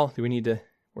stitches at all? Do we need to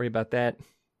worry about that?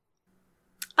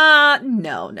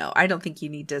 No. I don't think you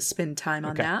need to spend time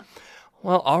on that.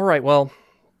 Well, all right. Well,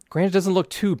 Grant doesn't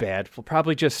look too bad. We'll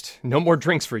probably just no more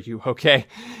drinks for you, okay?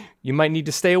 You might need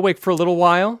to stay awake for a little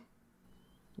while.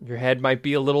 Your head might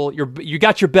be a little. You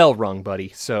got your bell rung, buddy.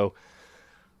 So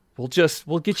we'll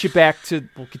get you back to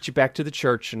the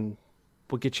church, and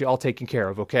we'll get you all taken care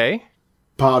of, okay?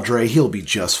 Padre, he'll be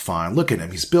just fine. Look at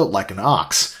him. He's built like an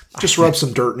ox. Just rub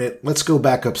some dirt in it. Let's go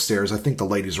back upstairs. I think the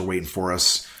ladies are waiting for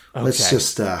us. Okay. Let's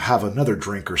just have another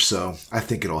drink or so. I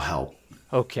think it'll help.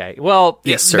 Okay. Well,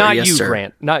 yes, sir. Not yes, you, sir.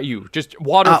 Grant. Not you. Just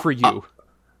water for you.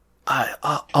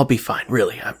 I'll be fine.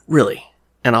 Really.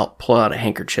 And I'll pull out a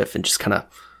handkerchief and just kind of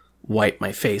wipe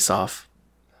my face off.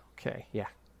 Okay. Yeah.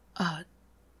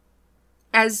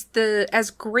 As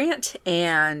Grant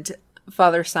and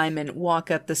Father Simon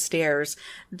walk up the stairs,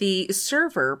 the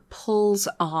server pulls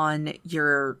on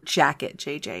your jacket,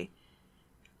 JJ.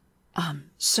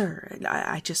 Sir,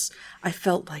 I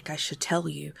felt like I should tell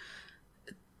you.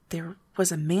 There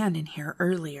was a man in here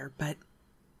earlier, but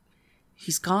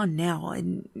he's gone now,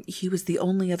 and he was the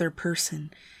only other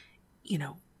person,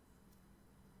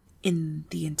 in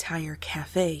the entire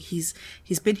cafe. He's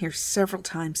been here several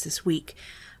times this week.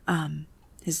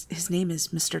 His name is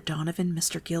Mr. Donovan,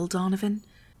 Mr. Gil Donovan.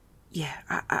 Yeah,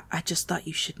 I just thought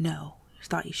you should know.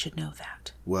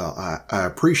 That. Well, I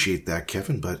appreciate that,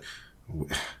 Kevin, but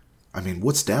I mean,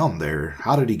 what's down there?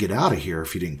 How did he get out of here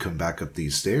if he didn't come back up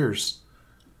these stairs?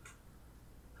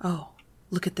 Oh,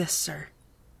 look at this, sir.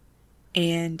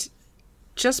 And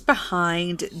just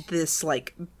behind this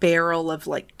like barrel of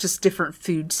like just different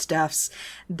foodstuffs,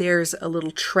 there's a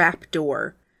little trap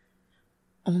door.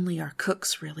 Only our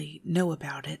cooks really know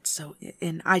about it, so,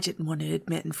 and I didn't want to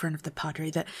admit in front of the Padre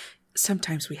that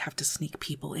sometimes we have to sneak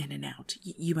people in and out.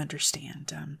 You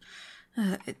understand.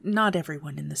 Not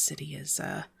everyone in the city is,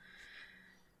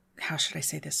 how should I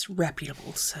say this,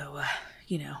 reputable, so,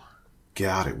 you know.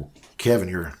 Got it. Well, Kevin,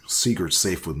 your secret's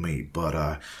safe with me,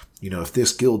 but, if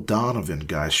this Gil Donovan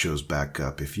guy shows back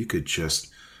up, if you could just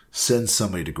send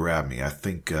somebody to grab me, I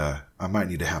think, I might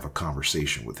need to have a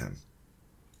conversation with him.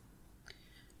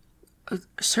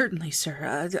 Certainly,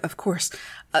 sir. Of course.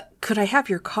 Could I have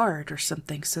your card or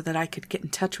something so that I could get in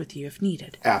touch with you if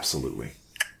needed? Absolutely.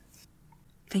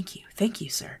 Thank you,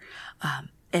 sir.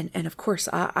 And of course,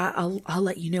 I'll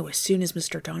let you know as soon as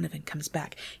Mr. Donovan comes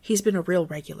back. He's been a real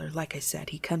regular, like I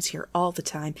said. He comes here all the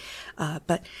time.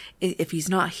 But if he's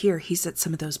not here, he's at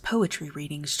some of those poetry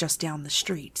readings just down the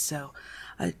street. So,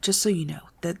 just so you know,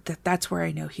 that's where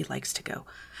I know he likes to go.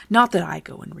 Not that I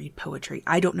go and read poetry.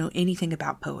 I don't know anything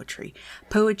about poetry.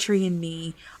 Poetry and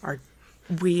me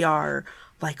we are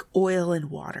like oil and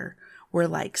water. We're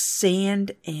like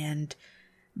sand and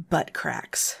butt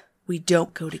cracks. We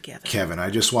don't go together. Kevin, I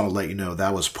just want to let you know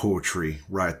that was poetry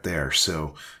right there.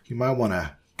 So you might want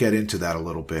to get into that a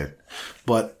little bit.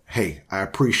 But hey, I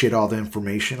appreciate all the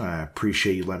information. I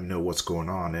appreciate you letting me know what's going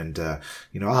on. And,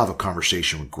 I'll have a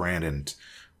conversation with Grant and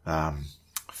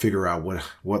figure out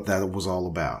what that was all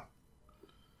about.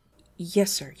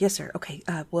 Yes, sir. Okay.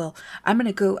 Well, I'm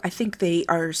gonna go. I think they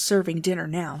are serving dinner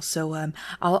now, so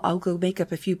I'll go make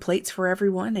up a few plates for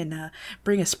everyone and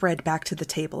bring a spread back to the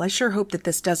table. I sure hope that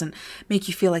this doesn't make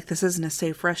you feel like this isn't a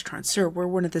safe restaurant, sir. We're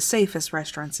one of the safest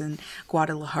restaurants in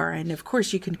Guadalajara, and of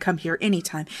course you can come here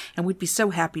anytime. And we'd be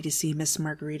so happy to see Miss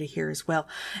Margarita here as well.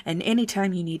 And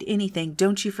anytime you need anything,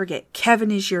 don't you forget, Kevin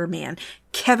is your man.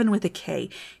 Kevin with a K.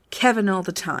 Kevin all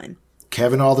the time.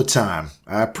 Kevin all the time.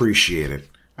 I appreciate it.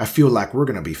 I feel like we're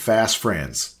going to be fast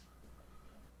friends.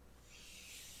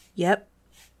 Yep.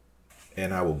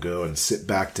 And I will go and sit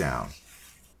back down.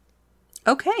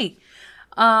 Okay.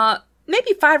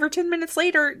 Maybe 5 or 10 minutes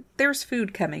later, there's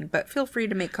food coming, but feel free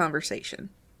to make conversation.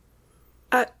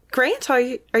 Grant, are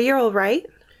you all right?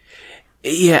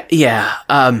 Yeah.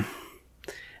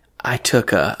 I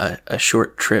took a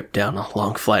short trip down a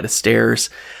long flight of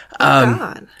stairs. Oh,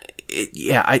 God.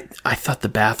 I thought the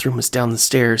bathroom was down the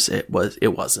stairs. It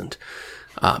wasn't.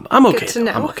 I'm okay. Good to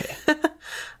know. I'm okay.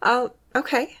 Oh,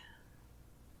 okay.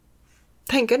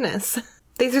 Thank goodness.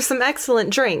 These are some excellent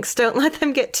drinks. Don't let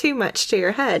them get too much to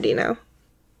your head,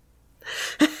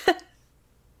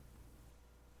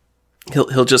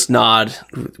 He'll just nod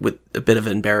with a bit of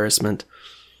embarrassment.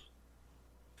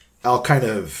 I'll kind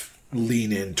of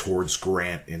lean in towards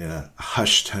Grant in a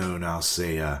hushed tone. I'll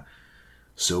say,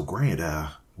 so Grant,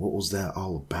 what was that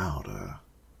all about?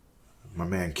 My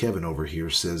man Kevin over here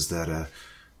says that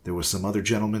there was some other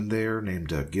gentleman there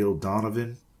named Gil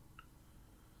Donovan.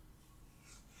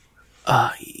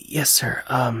 Yes, sir.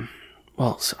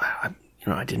 Well, so I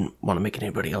didn't want to make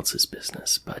anybody else's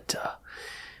business, but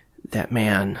that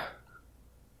man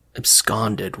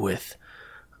absconded with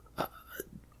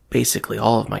basically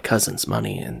all of my cousin's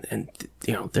money, and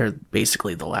they're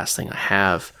basically the last thing I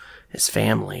have is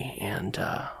family, and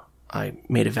I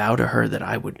made a vow to her that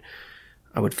I would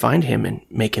find him and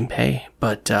make him pay,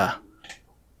 but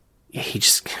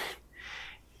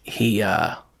he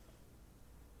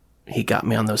got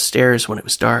me on those stairs when it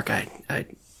was dark. I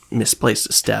misplaced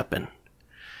a step and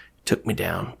took me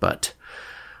down, but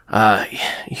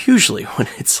usually when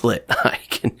it's lit, I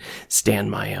can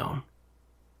stand my own.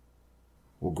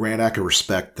 Well, Grant, I can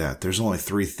respect that. There's only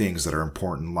 3 things that are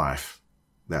important in life.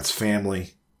 That's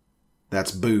family,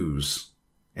 that's booze,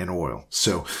 and oil.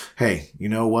 So, hey, you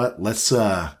know what? Let's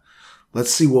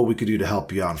see what we could do to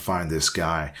help you out and find this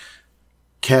guy.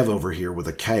 Kev over here with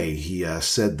a K, he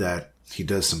said that he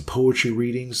does some poetry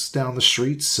readings down the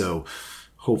street, so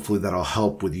hopefully that'll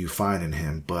help with you finding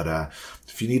him. But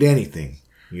if you need anything,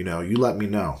 you let me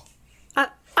know.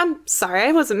 I'm sorry,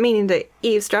 I wasn't meaning to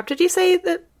eavesdrop. Did you say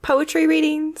that poetry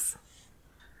readings?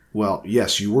 Well,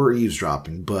 yes, you were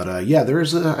eavesdropping, but there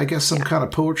is, I guess, some kind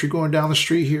of poetry going down the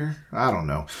street here. I don't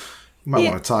know. You might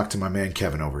want to talk to my man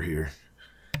Kevin over here.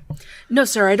 No,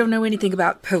 sir, I don't know anything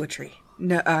about poetry.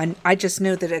 No, I just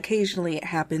know that occasionally it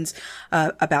happens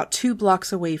about 2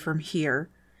 blocks away from here.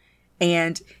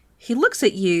 And he looks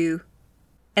at you,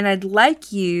 and I'd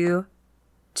like you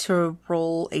to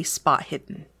roll a spot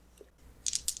hidden.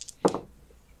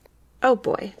 Oh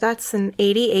boy, that's an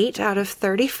 88 out of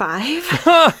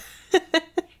 35.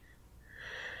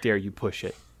 Dare you push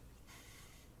it?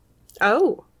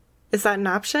 Oh, is that an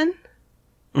option?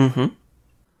 Mm-hmm.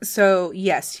 So,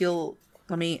 yes,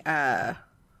 let me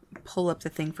pull up the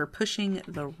thing for pushing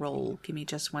the roll. Give me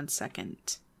just 1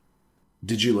 second.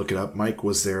 Did you look it up, Mike?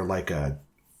 Was there like a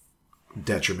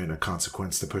detriment, a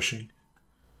consequence to pushing?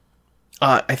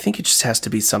 I think it just has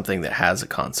to be something that has a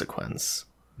consequence.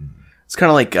 It's kind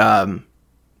of like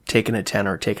taking a 10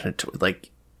 or taking a...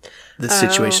 like, the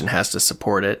situation has to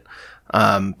support it.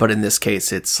 But in this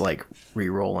case, it's like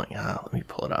re-rolling. Let me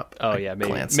pull it up. Oh, yeah.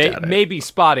 Maybe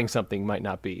spotting something might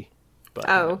not be. But,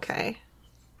 oh, okay.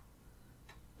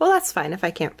 Well, that's fine if I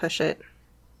can't push it.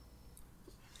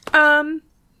 In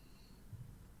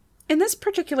this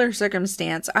particular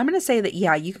circumstance, I'm going to say that,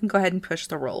 yeah, you can go ahead and push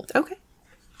the roll. Okay.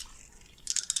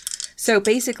 So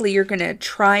basically, you're going to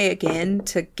try again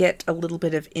to get a little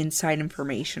bit of inside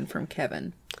information from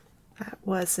Kevin. That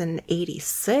was an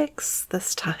 86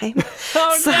 this time.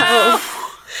 Oh, so,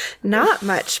 not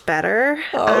much better.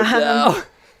 Oh,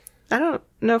 no. I don't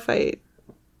know if I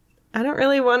don't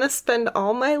really want to spend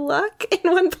all my luck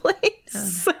in one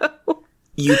place. So.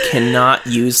 You cannot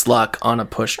use luck on a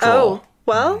pushed roll. Oh,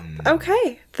 well,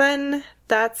 okay. Then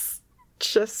that's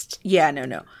just... Yeah,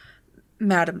 no.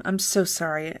 Madam, I'm so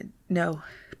sorry. No,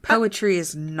 poetry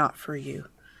is not for you.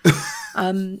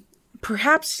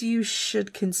 Perhaps you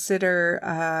should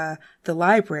consider the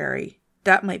library.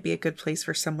 That might be a good place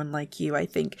for someone like you, I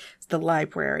think. It's the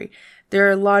library. There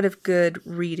are a lot of good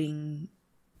reading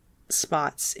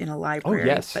spots in a library,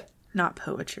 yes. but not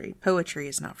poetry. Poetry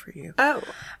is not for you. Oh.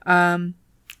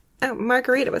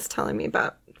 Margarita was telling me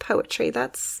about poetry.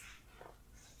 That's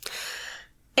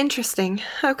interesting.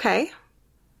 Okay.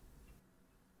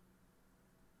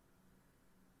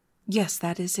 Yes,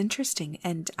 that is interesting,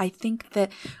 and I think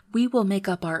that we will make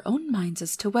up our own minds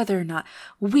as to whether or not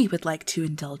we would like to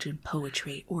indulge in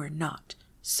poetry or not,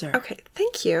 sir. Okay,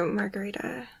 thank you,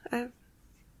 Margarita.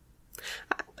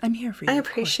 I'm here for you. I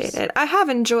appreciate it. I have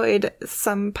enjoyed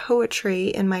some poetry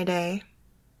in my day.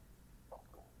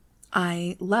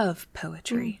 I love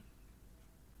poetry.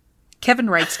 Kevin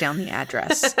writes down the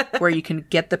address where you can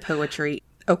get the poetry.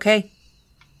 Okay.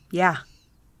 Yeah.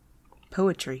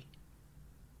 Poetry.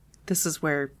 This is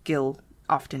where Gil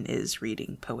often is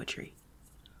reading poetry.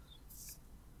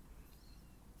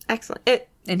 Excellent.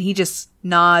 And he just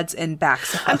nods and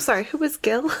backs up. I'm sorry, who was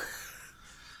Gil?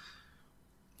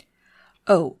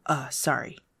 Oh,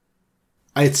 sorry.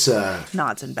 It's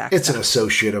Nods and backs It's up. an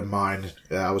associate of mine.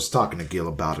 I was talking to Gil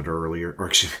about it earlier, or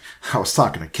actually, I was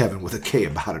talking to Kevin with a K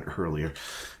about it earlier.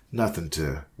 Nothing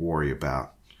to worry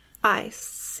about. I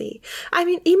see. I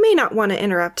mean, you may not want to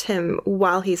interrupt him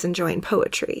while he's enjoying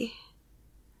poetry.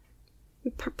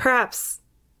 Perhaps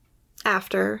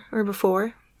after or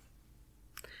before.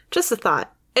 Just a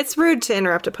thought. It's rude to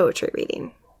interrupt a poetry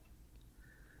reading.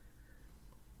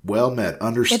 Well met.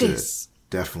 Understood. It is.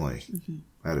 Definitely. Mm-hmm.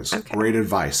 That is Okay. great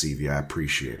advice, Evie. I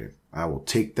appreciate it. I will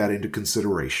take that into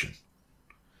consideration.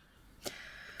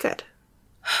 Good.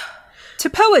 To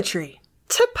poetry.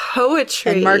 To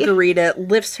poetry. And Margarita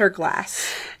lifts her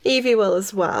glass. Evie will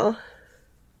as well.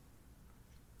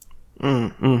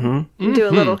 Mm-hmm. Do a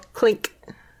little clink.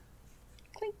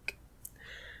 Clink.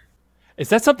 Is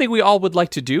that something we all would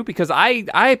like to do? Because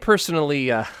I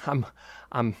personally, I'm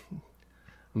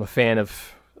a fan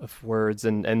of words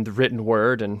and the written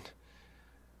word, and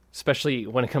especially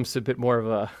when it comes to a bit more of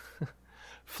a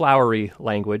flowery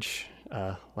language,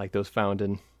 like those found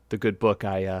in the good book.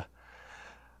 I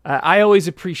always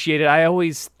appreciate it. I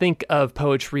always think of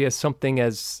poetry as something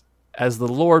as the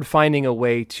Lord finding a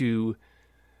way to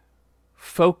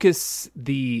focus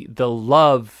the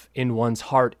love in one's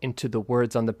heart into the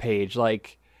words on the page,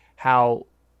 like how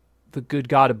the good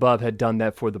God above had done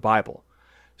that for the Bible.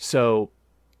 So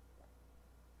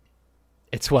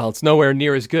it's nowhere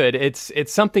near as good. It's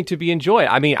something to be enjoyed.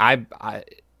 I mean,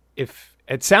 if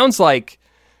it sounds like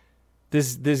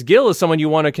this Gil is someone you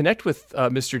want to connect with,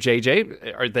 Mr.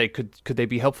 JJ, could they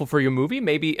be helpful for your movie?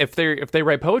 Maybe if they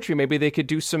write poetry, maybe they could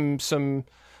do some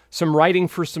writing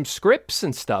for some scripts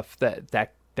and stuff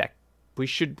that we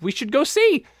should go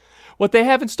see what they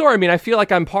have in store. I mean, I feel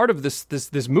like I'm part of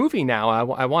this movie now.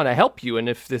 I want to help you, and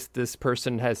if this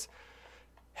person has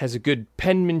a good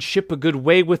penmanship, a good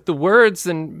way with the words,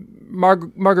 and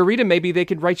Margarita, maybe they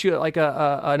could write you like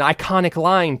an iconic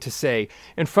line to say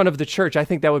in front of the church. I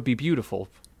think that would be beautiful.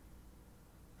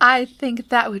 I think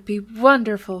that would be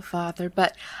wonderful, Father,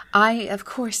 but I, of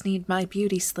course, need my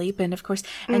beauty sleep, and of course,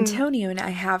 Antonio and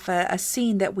I have a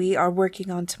scene that we are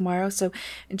working on tomorrow, so,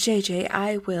 JJ,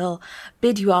 I will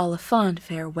bid you all a fond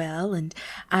farewell, and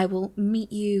I will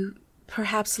meet you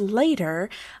perhaps later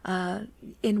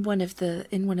in one of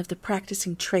the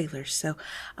practicing trailers. So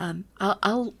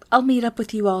I'll meet up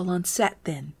with you all on set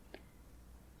then.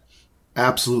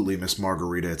 Absolutely, Miss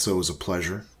Margarita. It's always a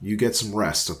pleasure. You get some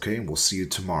rest, okay? And we'll see you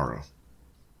tomorrow.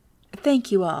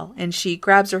 Thank you all. And she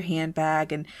grabs her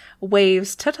handbag and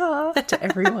waves ta-ta to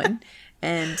everyone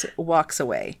and walks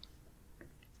away.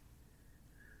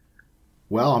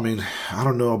 Well, I mean, I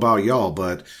don't know about y'all,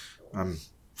 but I'm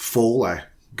full. I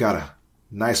got a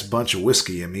nice bunch of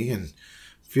whiskey in me and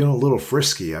feeling a little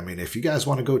frisky. I mean, if you guys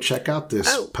want to go check out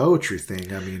this poetry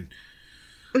thing, I mean...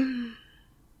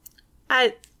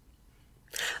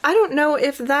 I don't know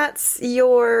if that's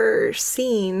your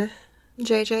scene,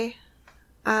 JJ.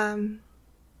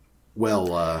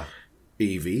 Well,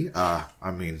 Evie,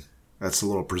 I mean, that's a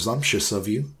little presumptuous of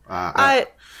you. I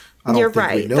don't you're think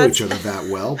right. we know each other that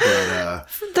well, but...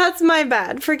 That's my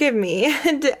bad. Forgive me.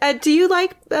 Do you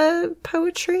like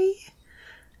poetry?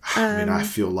 I mean, I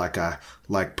feel like I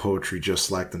like poetry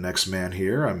just like the next man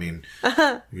here. I mean,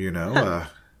 you know...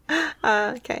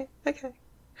 Okay.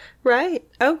 Right.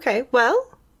 Okay. Well...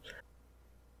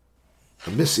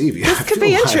 Miss Evie, this could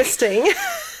be interesting.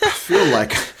 I feel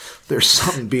like there's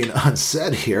something being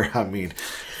unsaid here. I mean,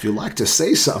 if you'd like to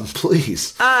say something,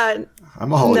 please.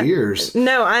 I'm all ears.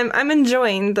 No, I'm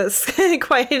enjoying this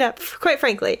quite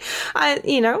frankly.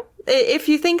 You know, if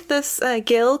you think this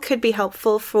Gil could be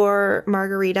helpful for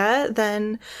Margarita,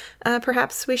 then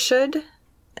perhaps we should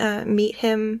meet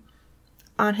him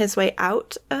on his way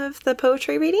out of the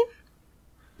poetry reading.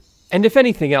 And if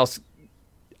anything else,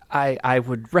 I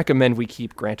would recommend we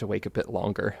keep Grant awake a bit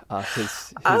longer.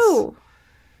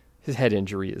 His head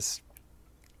injury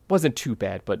wasn't too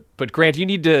bad, but Grant, you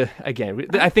need to, again,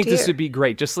 I think this would be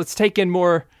great. Just let's take in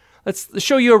more, let's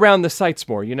show you around the sites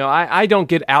more. You know, I don't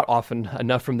get out often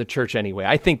enough from the church anyway.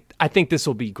 I think this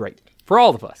will be great for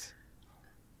all of us.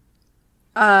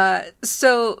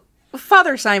 So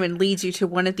Father Simon leads you to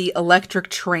one of the electric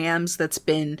trams that's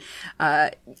been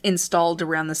installed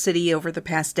around the city over the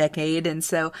past decade. And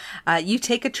so you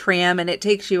take a tram and it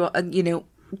takes you,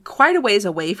 quite a ways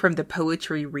away from the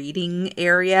poetry reading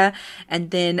area.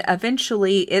 And then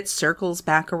eventually it circles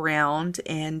back around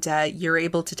and you're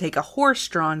able to take a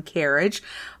horse-drawn carriage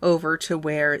over to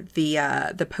where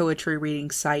the poetry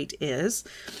reading site is.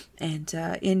 And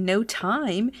in no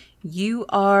time, you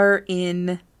are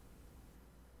in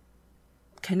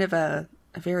kind of a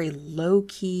very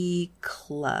low-key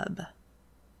club.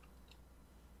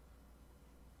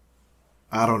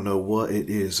 I don't know what it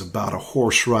is about a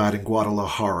horse ride in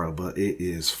Guadalajara, but it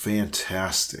is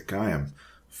fantastic. I am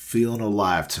feeling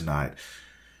alive tonight.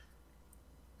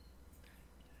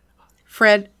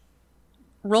 Fred,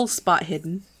 roll spot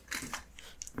hidden.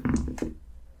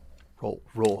 Roll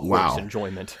wow. Horse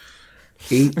enjoyment.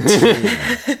 18.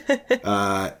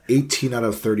 18 out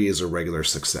of 30 is a regular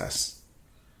success.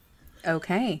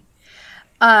 Okay.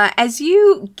 As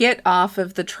you get off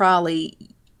of the trolley,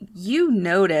 you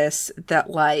notice that,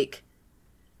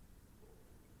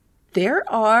 there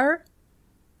are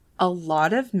a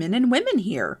lot of men and women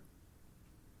here.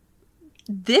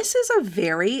 This is a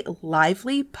very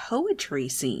lively poetry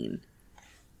scene.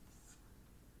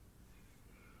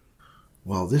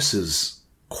 Well, this is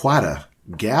quite a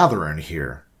gathering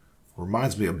here.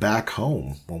 Reminds me of back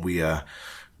home when we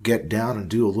get down and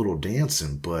do a little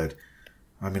dancing, but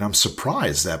I mean, I'm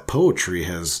surprised that poetry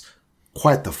has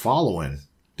quite the following.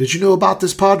 Did you know about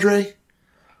this, Padre?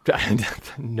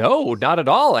 No, not at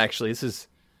all. Actually, this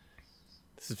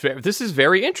is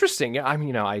very interesting. I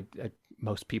mean,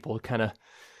 most people kind of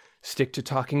stick to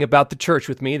talking about the church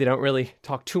with me. They don't really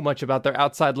talk too much about their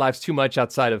outside lives too much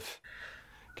outside of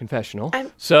confessional.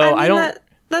 I don't.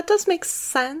 That does make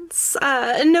sense.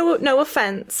 No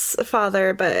offense,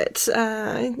 Father, but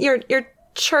your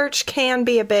church can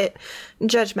be a bit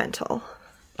judgmental.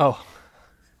 Oh.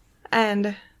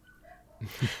 And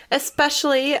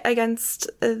especially against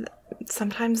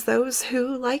sometimes those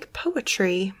who like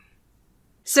poetry.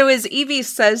 So as Evie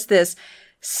says this,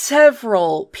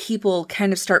 several people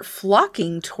kind of start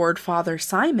flocking toward Father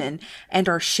Simon and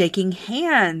are shaking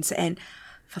hands. And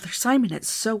Father Simon, it's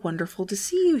so wonderful to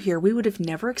see you here. We would have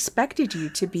never expected you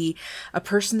to be a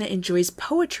person that enjoys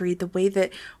poetry the way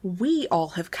that we all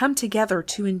have come together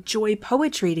to enjoy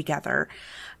poetry together.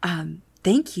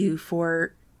 Thank you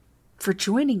for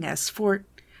joining us, for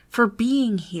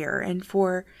being here, and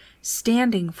for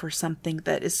standing for something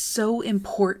that is so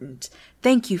important.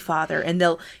 Thank you, Father. And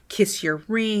they'll kiss your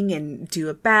ring and do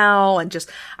a bow and just,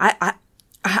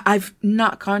 I've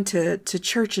not gone to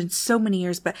church in so many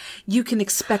years, but you can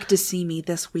expect to see me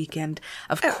this weekend.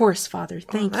 Of course, Father.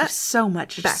 Thank you so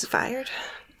much. Backfired.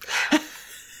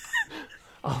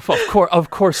 Of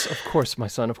course, my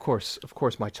son. Of course,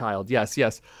 my child.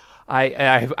 Yes.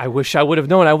 I wish I would have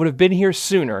known. I would have been here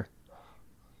sooner.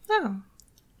 Oh,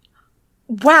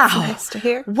 Wow. nice to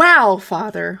hear. Wow,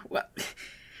 Father.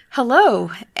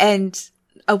 Hello. And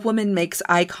a woman makes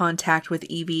eye contact with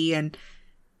Evie and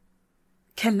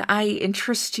can I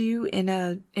interest you in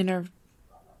a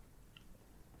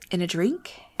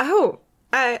drink? Oh,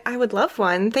 I would love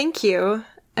one. Thank you.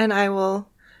 And I will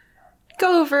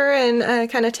go over and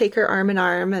kind of take her arm in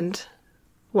arm and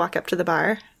walk up to the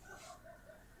bar.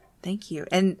 Thank you.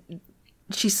 And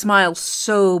she smiles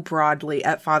so broadly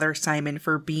at Father Simon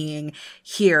for being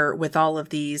here with all of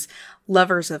these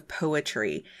lovers of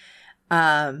poetry.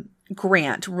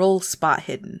 Grant, roll spot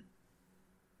hidden.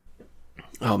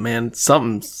 Oh man,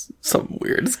 something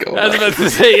weird is going I was on. about to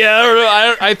say, yeah, I don't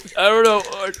know. I don't know.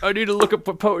 I need to look up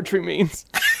what poetry means.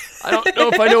 I don't know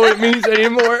if I know what it means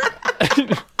anymore.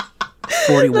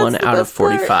 41 That's the out of best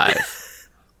part. 45.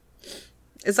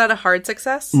 Is that a hard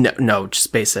success? No,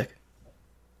 just basic.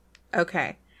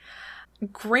 Okay.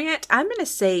 Grant, I'm going to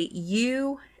say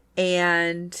you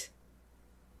and...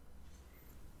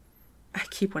 I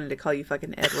keep wanting to call you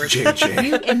fucking Edward. JJ.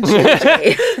 You and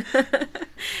JJ.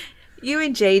 You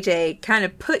and JJ kind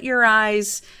of put your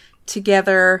eyes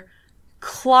together,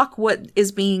 clock what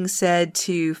is being said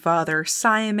to Father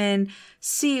Simon,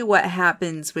 see what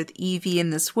happens with Evie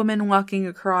and this woman walking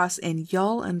across, and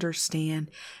y'all understand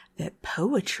that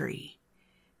poetry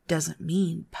doesn't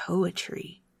mean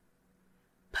poetry.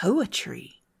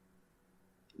 Poetry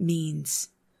means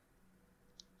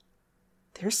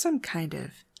there's some kind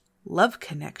of love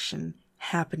connection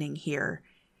happening here.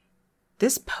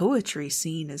 This poetry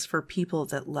scene is for people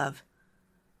that love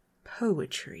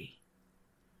poetry.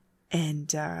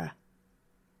 And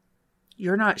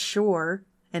you're not sure,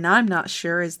 and I'm not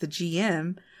sure as the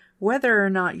GM, whether or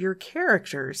not your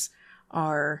characters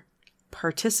are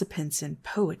participants in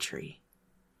poetry.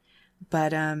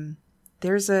 But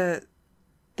there's a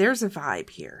vibe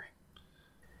here.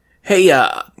 Hey,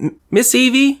 Miss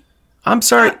Evie, I'm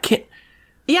sorry.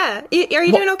 Yeah, are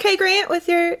you doing okay, Grant, with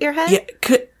your head?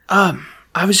 Yeah,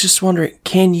 I was just wondering,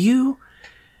 can you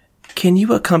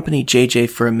accompany JJ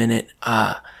for a minute?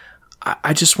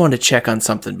 I just want to check on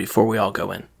something before we all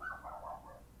go in.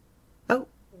 Oh,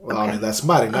 Well, okay. I mean, that's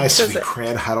mighty nice of does you, it-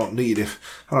 Grant. I don't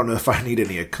know if I need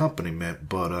any accompaniment,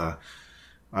 but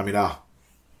I mean, I'll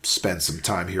spend some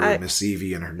time here with Miss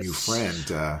Evie and her new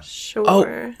friend. Sure.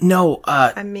 Oh no,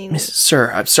 I mean-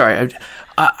 sir, I'm sorry.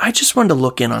 I just wanted to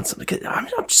look in on something. 'Cause I'm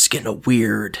just getting a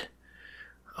weird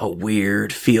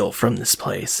feel from this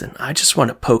place, and I just want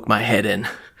to poke my head in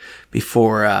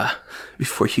before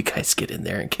you guys get in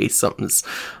there in case something's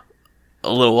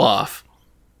a little off.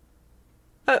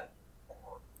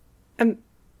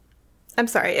 I'm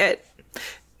sorry.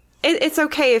 It's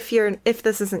okay if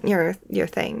this isn't your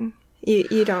thing.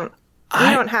 You don't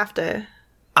have to.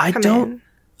 I Come don't. in.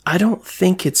 I don't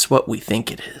think it's what we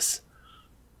think it is.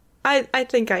 I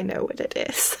think I know what it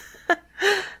is.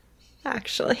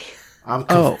 Actually, I'm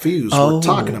confused. Oh. We're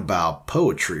talking about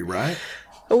poetry, right?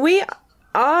 we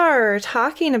are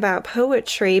talking about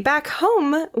poetry. Back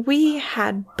home, we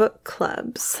had book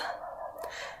clubs.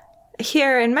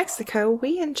 Here in Mexico,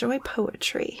 we enjoy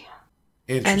poetry.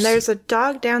 Interesting. And there's a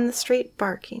dog down the street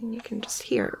barking. You can just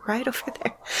hear it right over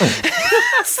there.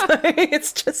 Sorry,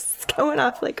 it's just going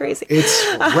off like crazy. It's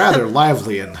rather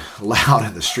lively and loud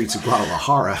in the streets of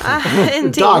Guadalajara.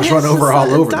 Indeed. Dogs run It's over just-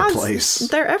 all over dogs, the place.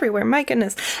 They're everywhere. My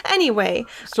goodness. Anyway,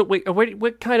 So wait,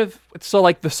 what kind of? So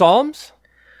like the Psalms?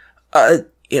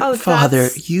 Father,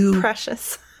 that's you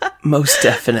precious. most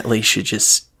definitely should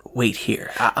just wait here.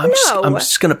 I'm No,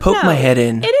 just gonna poke no. my head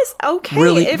in. It is okay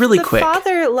really if really the quick.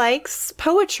 father likes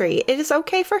poetry. It is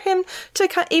okay for him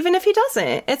to even if he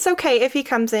doesn't. It's okay if he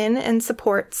comes in and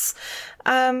supports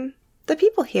the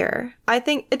people here. I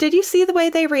think. Did you see the way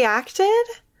they reacted?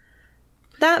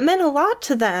 That meant a lot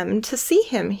to them to see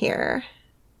him here.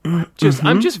 I'm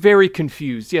just very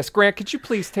confused. Yes, Grant, could you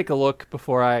please take a look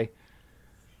before I?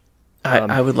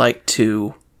 I would like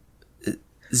to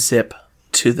zip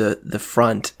to the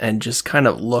front and just kind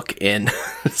of look in,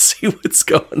 see what's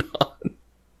going on.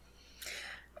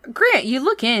 Grant, you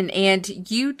look in and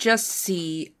you just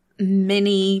see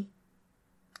many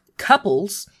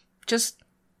couples just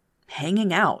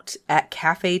hanging out at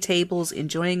cafe tables,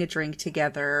 enjoying a drink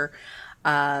together,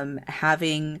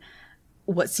 having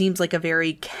what seems like a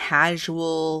very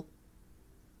casual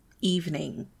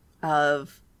evening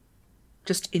of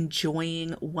just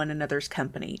enjoying one another's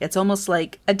company. It's almost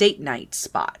like a date night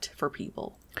spot for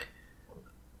people.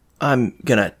 I'm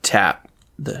gonna tap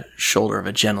the shoulder of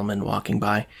a gentleman walking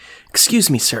by. Excuse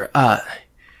me, sir.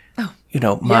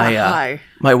 my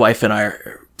wife and I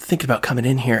are thinking about coming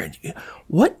in here.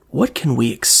 What can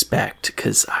we expect?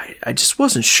 Because I just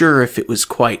wasn't sure if it was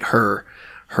quite her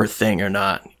thing or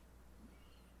not.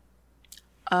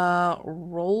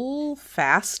 Roll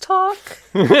fast talk?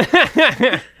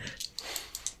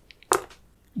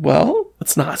 Well,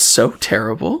 it's not so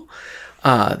terrible.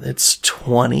 It's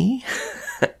 20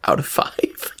 out of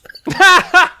 5.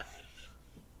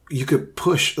 You could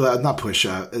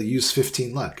use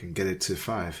 15 luck and get it to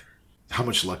 5. How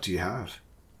much luck do you have?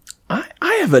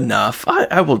 I have enough.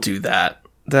 I will do that.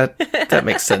 That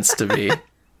makes sense to me.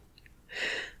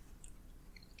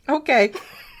 Okay.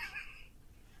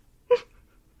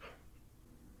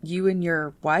 You and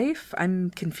your wife? I'm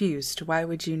confused. Why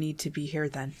would you need to be here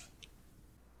then?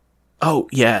 Oh,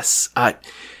 yes. I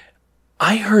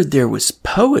heard there was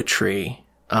poetry,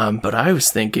 but I was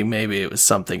thinking maybe it was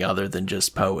something other than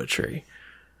just poetry.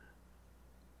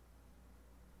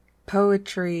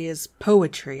 Poetry is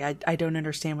poetry. I don't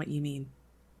understand what you mean.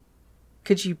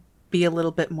 Could you be a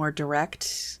little bit more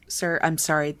direct, sir? I'm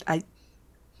sorry.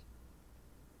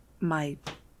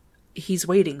 He's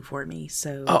waiting for me,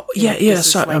 so... Oh, yeah,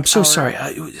 sorry. I'm so sorry.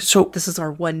 This is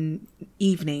our one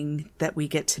evening that we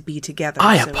get to be together.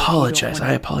 I apologize.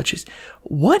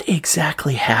 What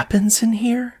exactly happens in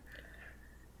here?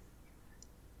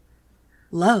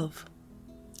 Love.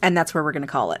 And that's where we're going to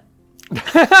call it.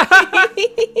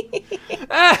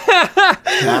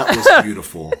 That was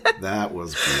beautiful. That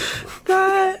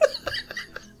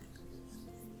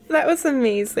was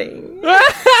amazing.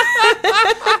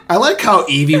 I like how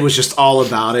Evie was just all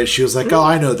about it. She was like, "Oh,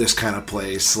 I know this kind of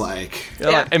place."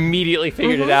 Immediately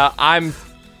figured it out.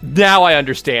 Now I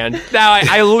understand. Now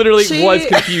I literally was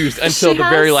confused until the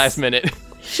very last minute.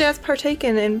 She has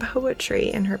partaken in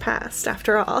poetry in her past,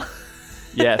 after all.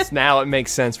 Yes, now it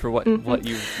makes sense for what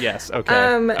you... Yes, okay.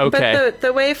 Okay. But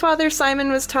the way Father Simon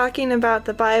was talking about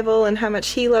the Bible and how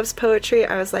much he loves poetry,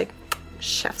 I was like,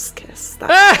 chef's kiss.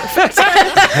 That's perfect.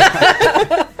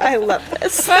 I love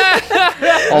this.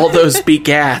 All those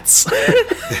begats.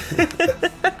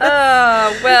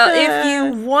 Well, if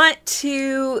you want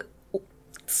to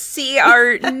see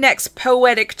our next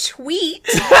poetic tweet,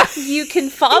 you can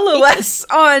follow us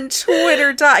on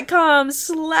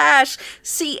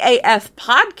twitter.com/CAF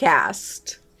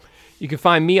podcast. You can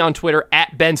find me on Twitter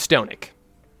at Ben Stonick.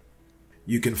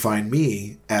 You can find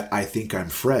me at I Think I'm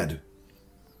Fred.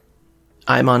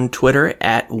 I'm on Twitter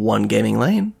at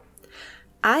OneGamingLane.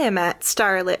 I am at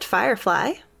Starlit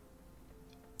Firefly.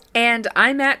 And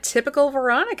I'm at Typical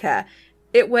Veronica.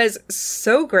 It was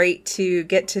so great to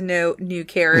get to know new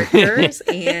characters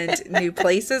and new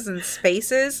places and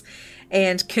spaces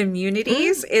and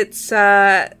communities. It's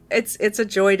a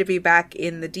joy to be back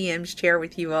in the DM's chair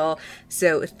with you all.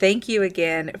 So thank you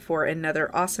again for another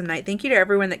awesome night. Thank you to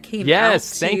everyone that came out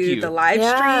to the live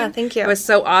stream. Thank you. It was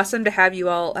so awesome to have you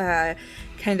all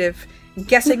kind of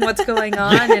guessing what's going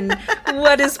on and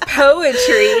what is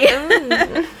poetry.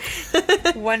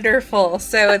 Wonderful.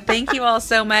 So thank you all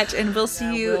so much, and we'll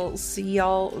see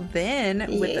y'all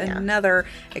then with another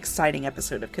exciting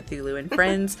episode of Cthulhu and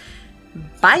Friends.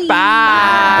 Bye.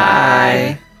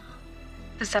 Bye.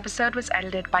 This episode was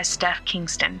edited by Steph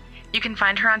Kingston. You can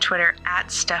find her on Twitter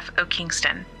at Steph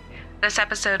O'Kingston. This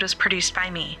episode was produced by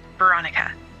me,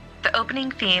 Veronica. The opening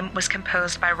theme was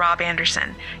composed by Rob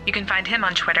Anderson. You can find him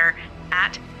on Twitter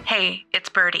at Hey, It's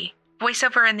Birdie.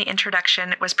 Voiceover in the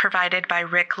introduction was provided by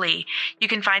Rick Lee. You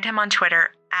can find him on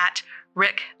Twitter at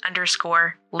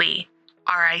Rick_Lee.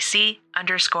 RIC_LEA.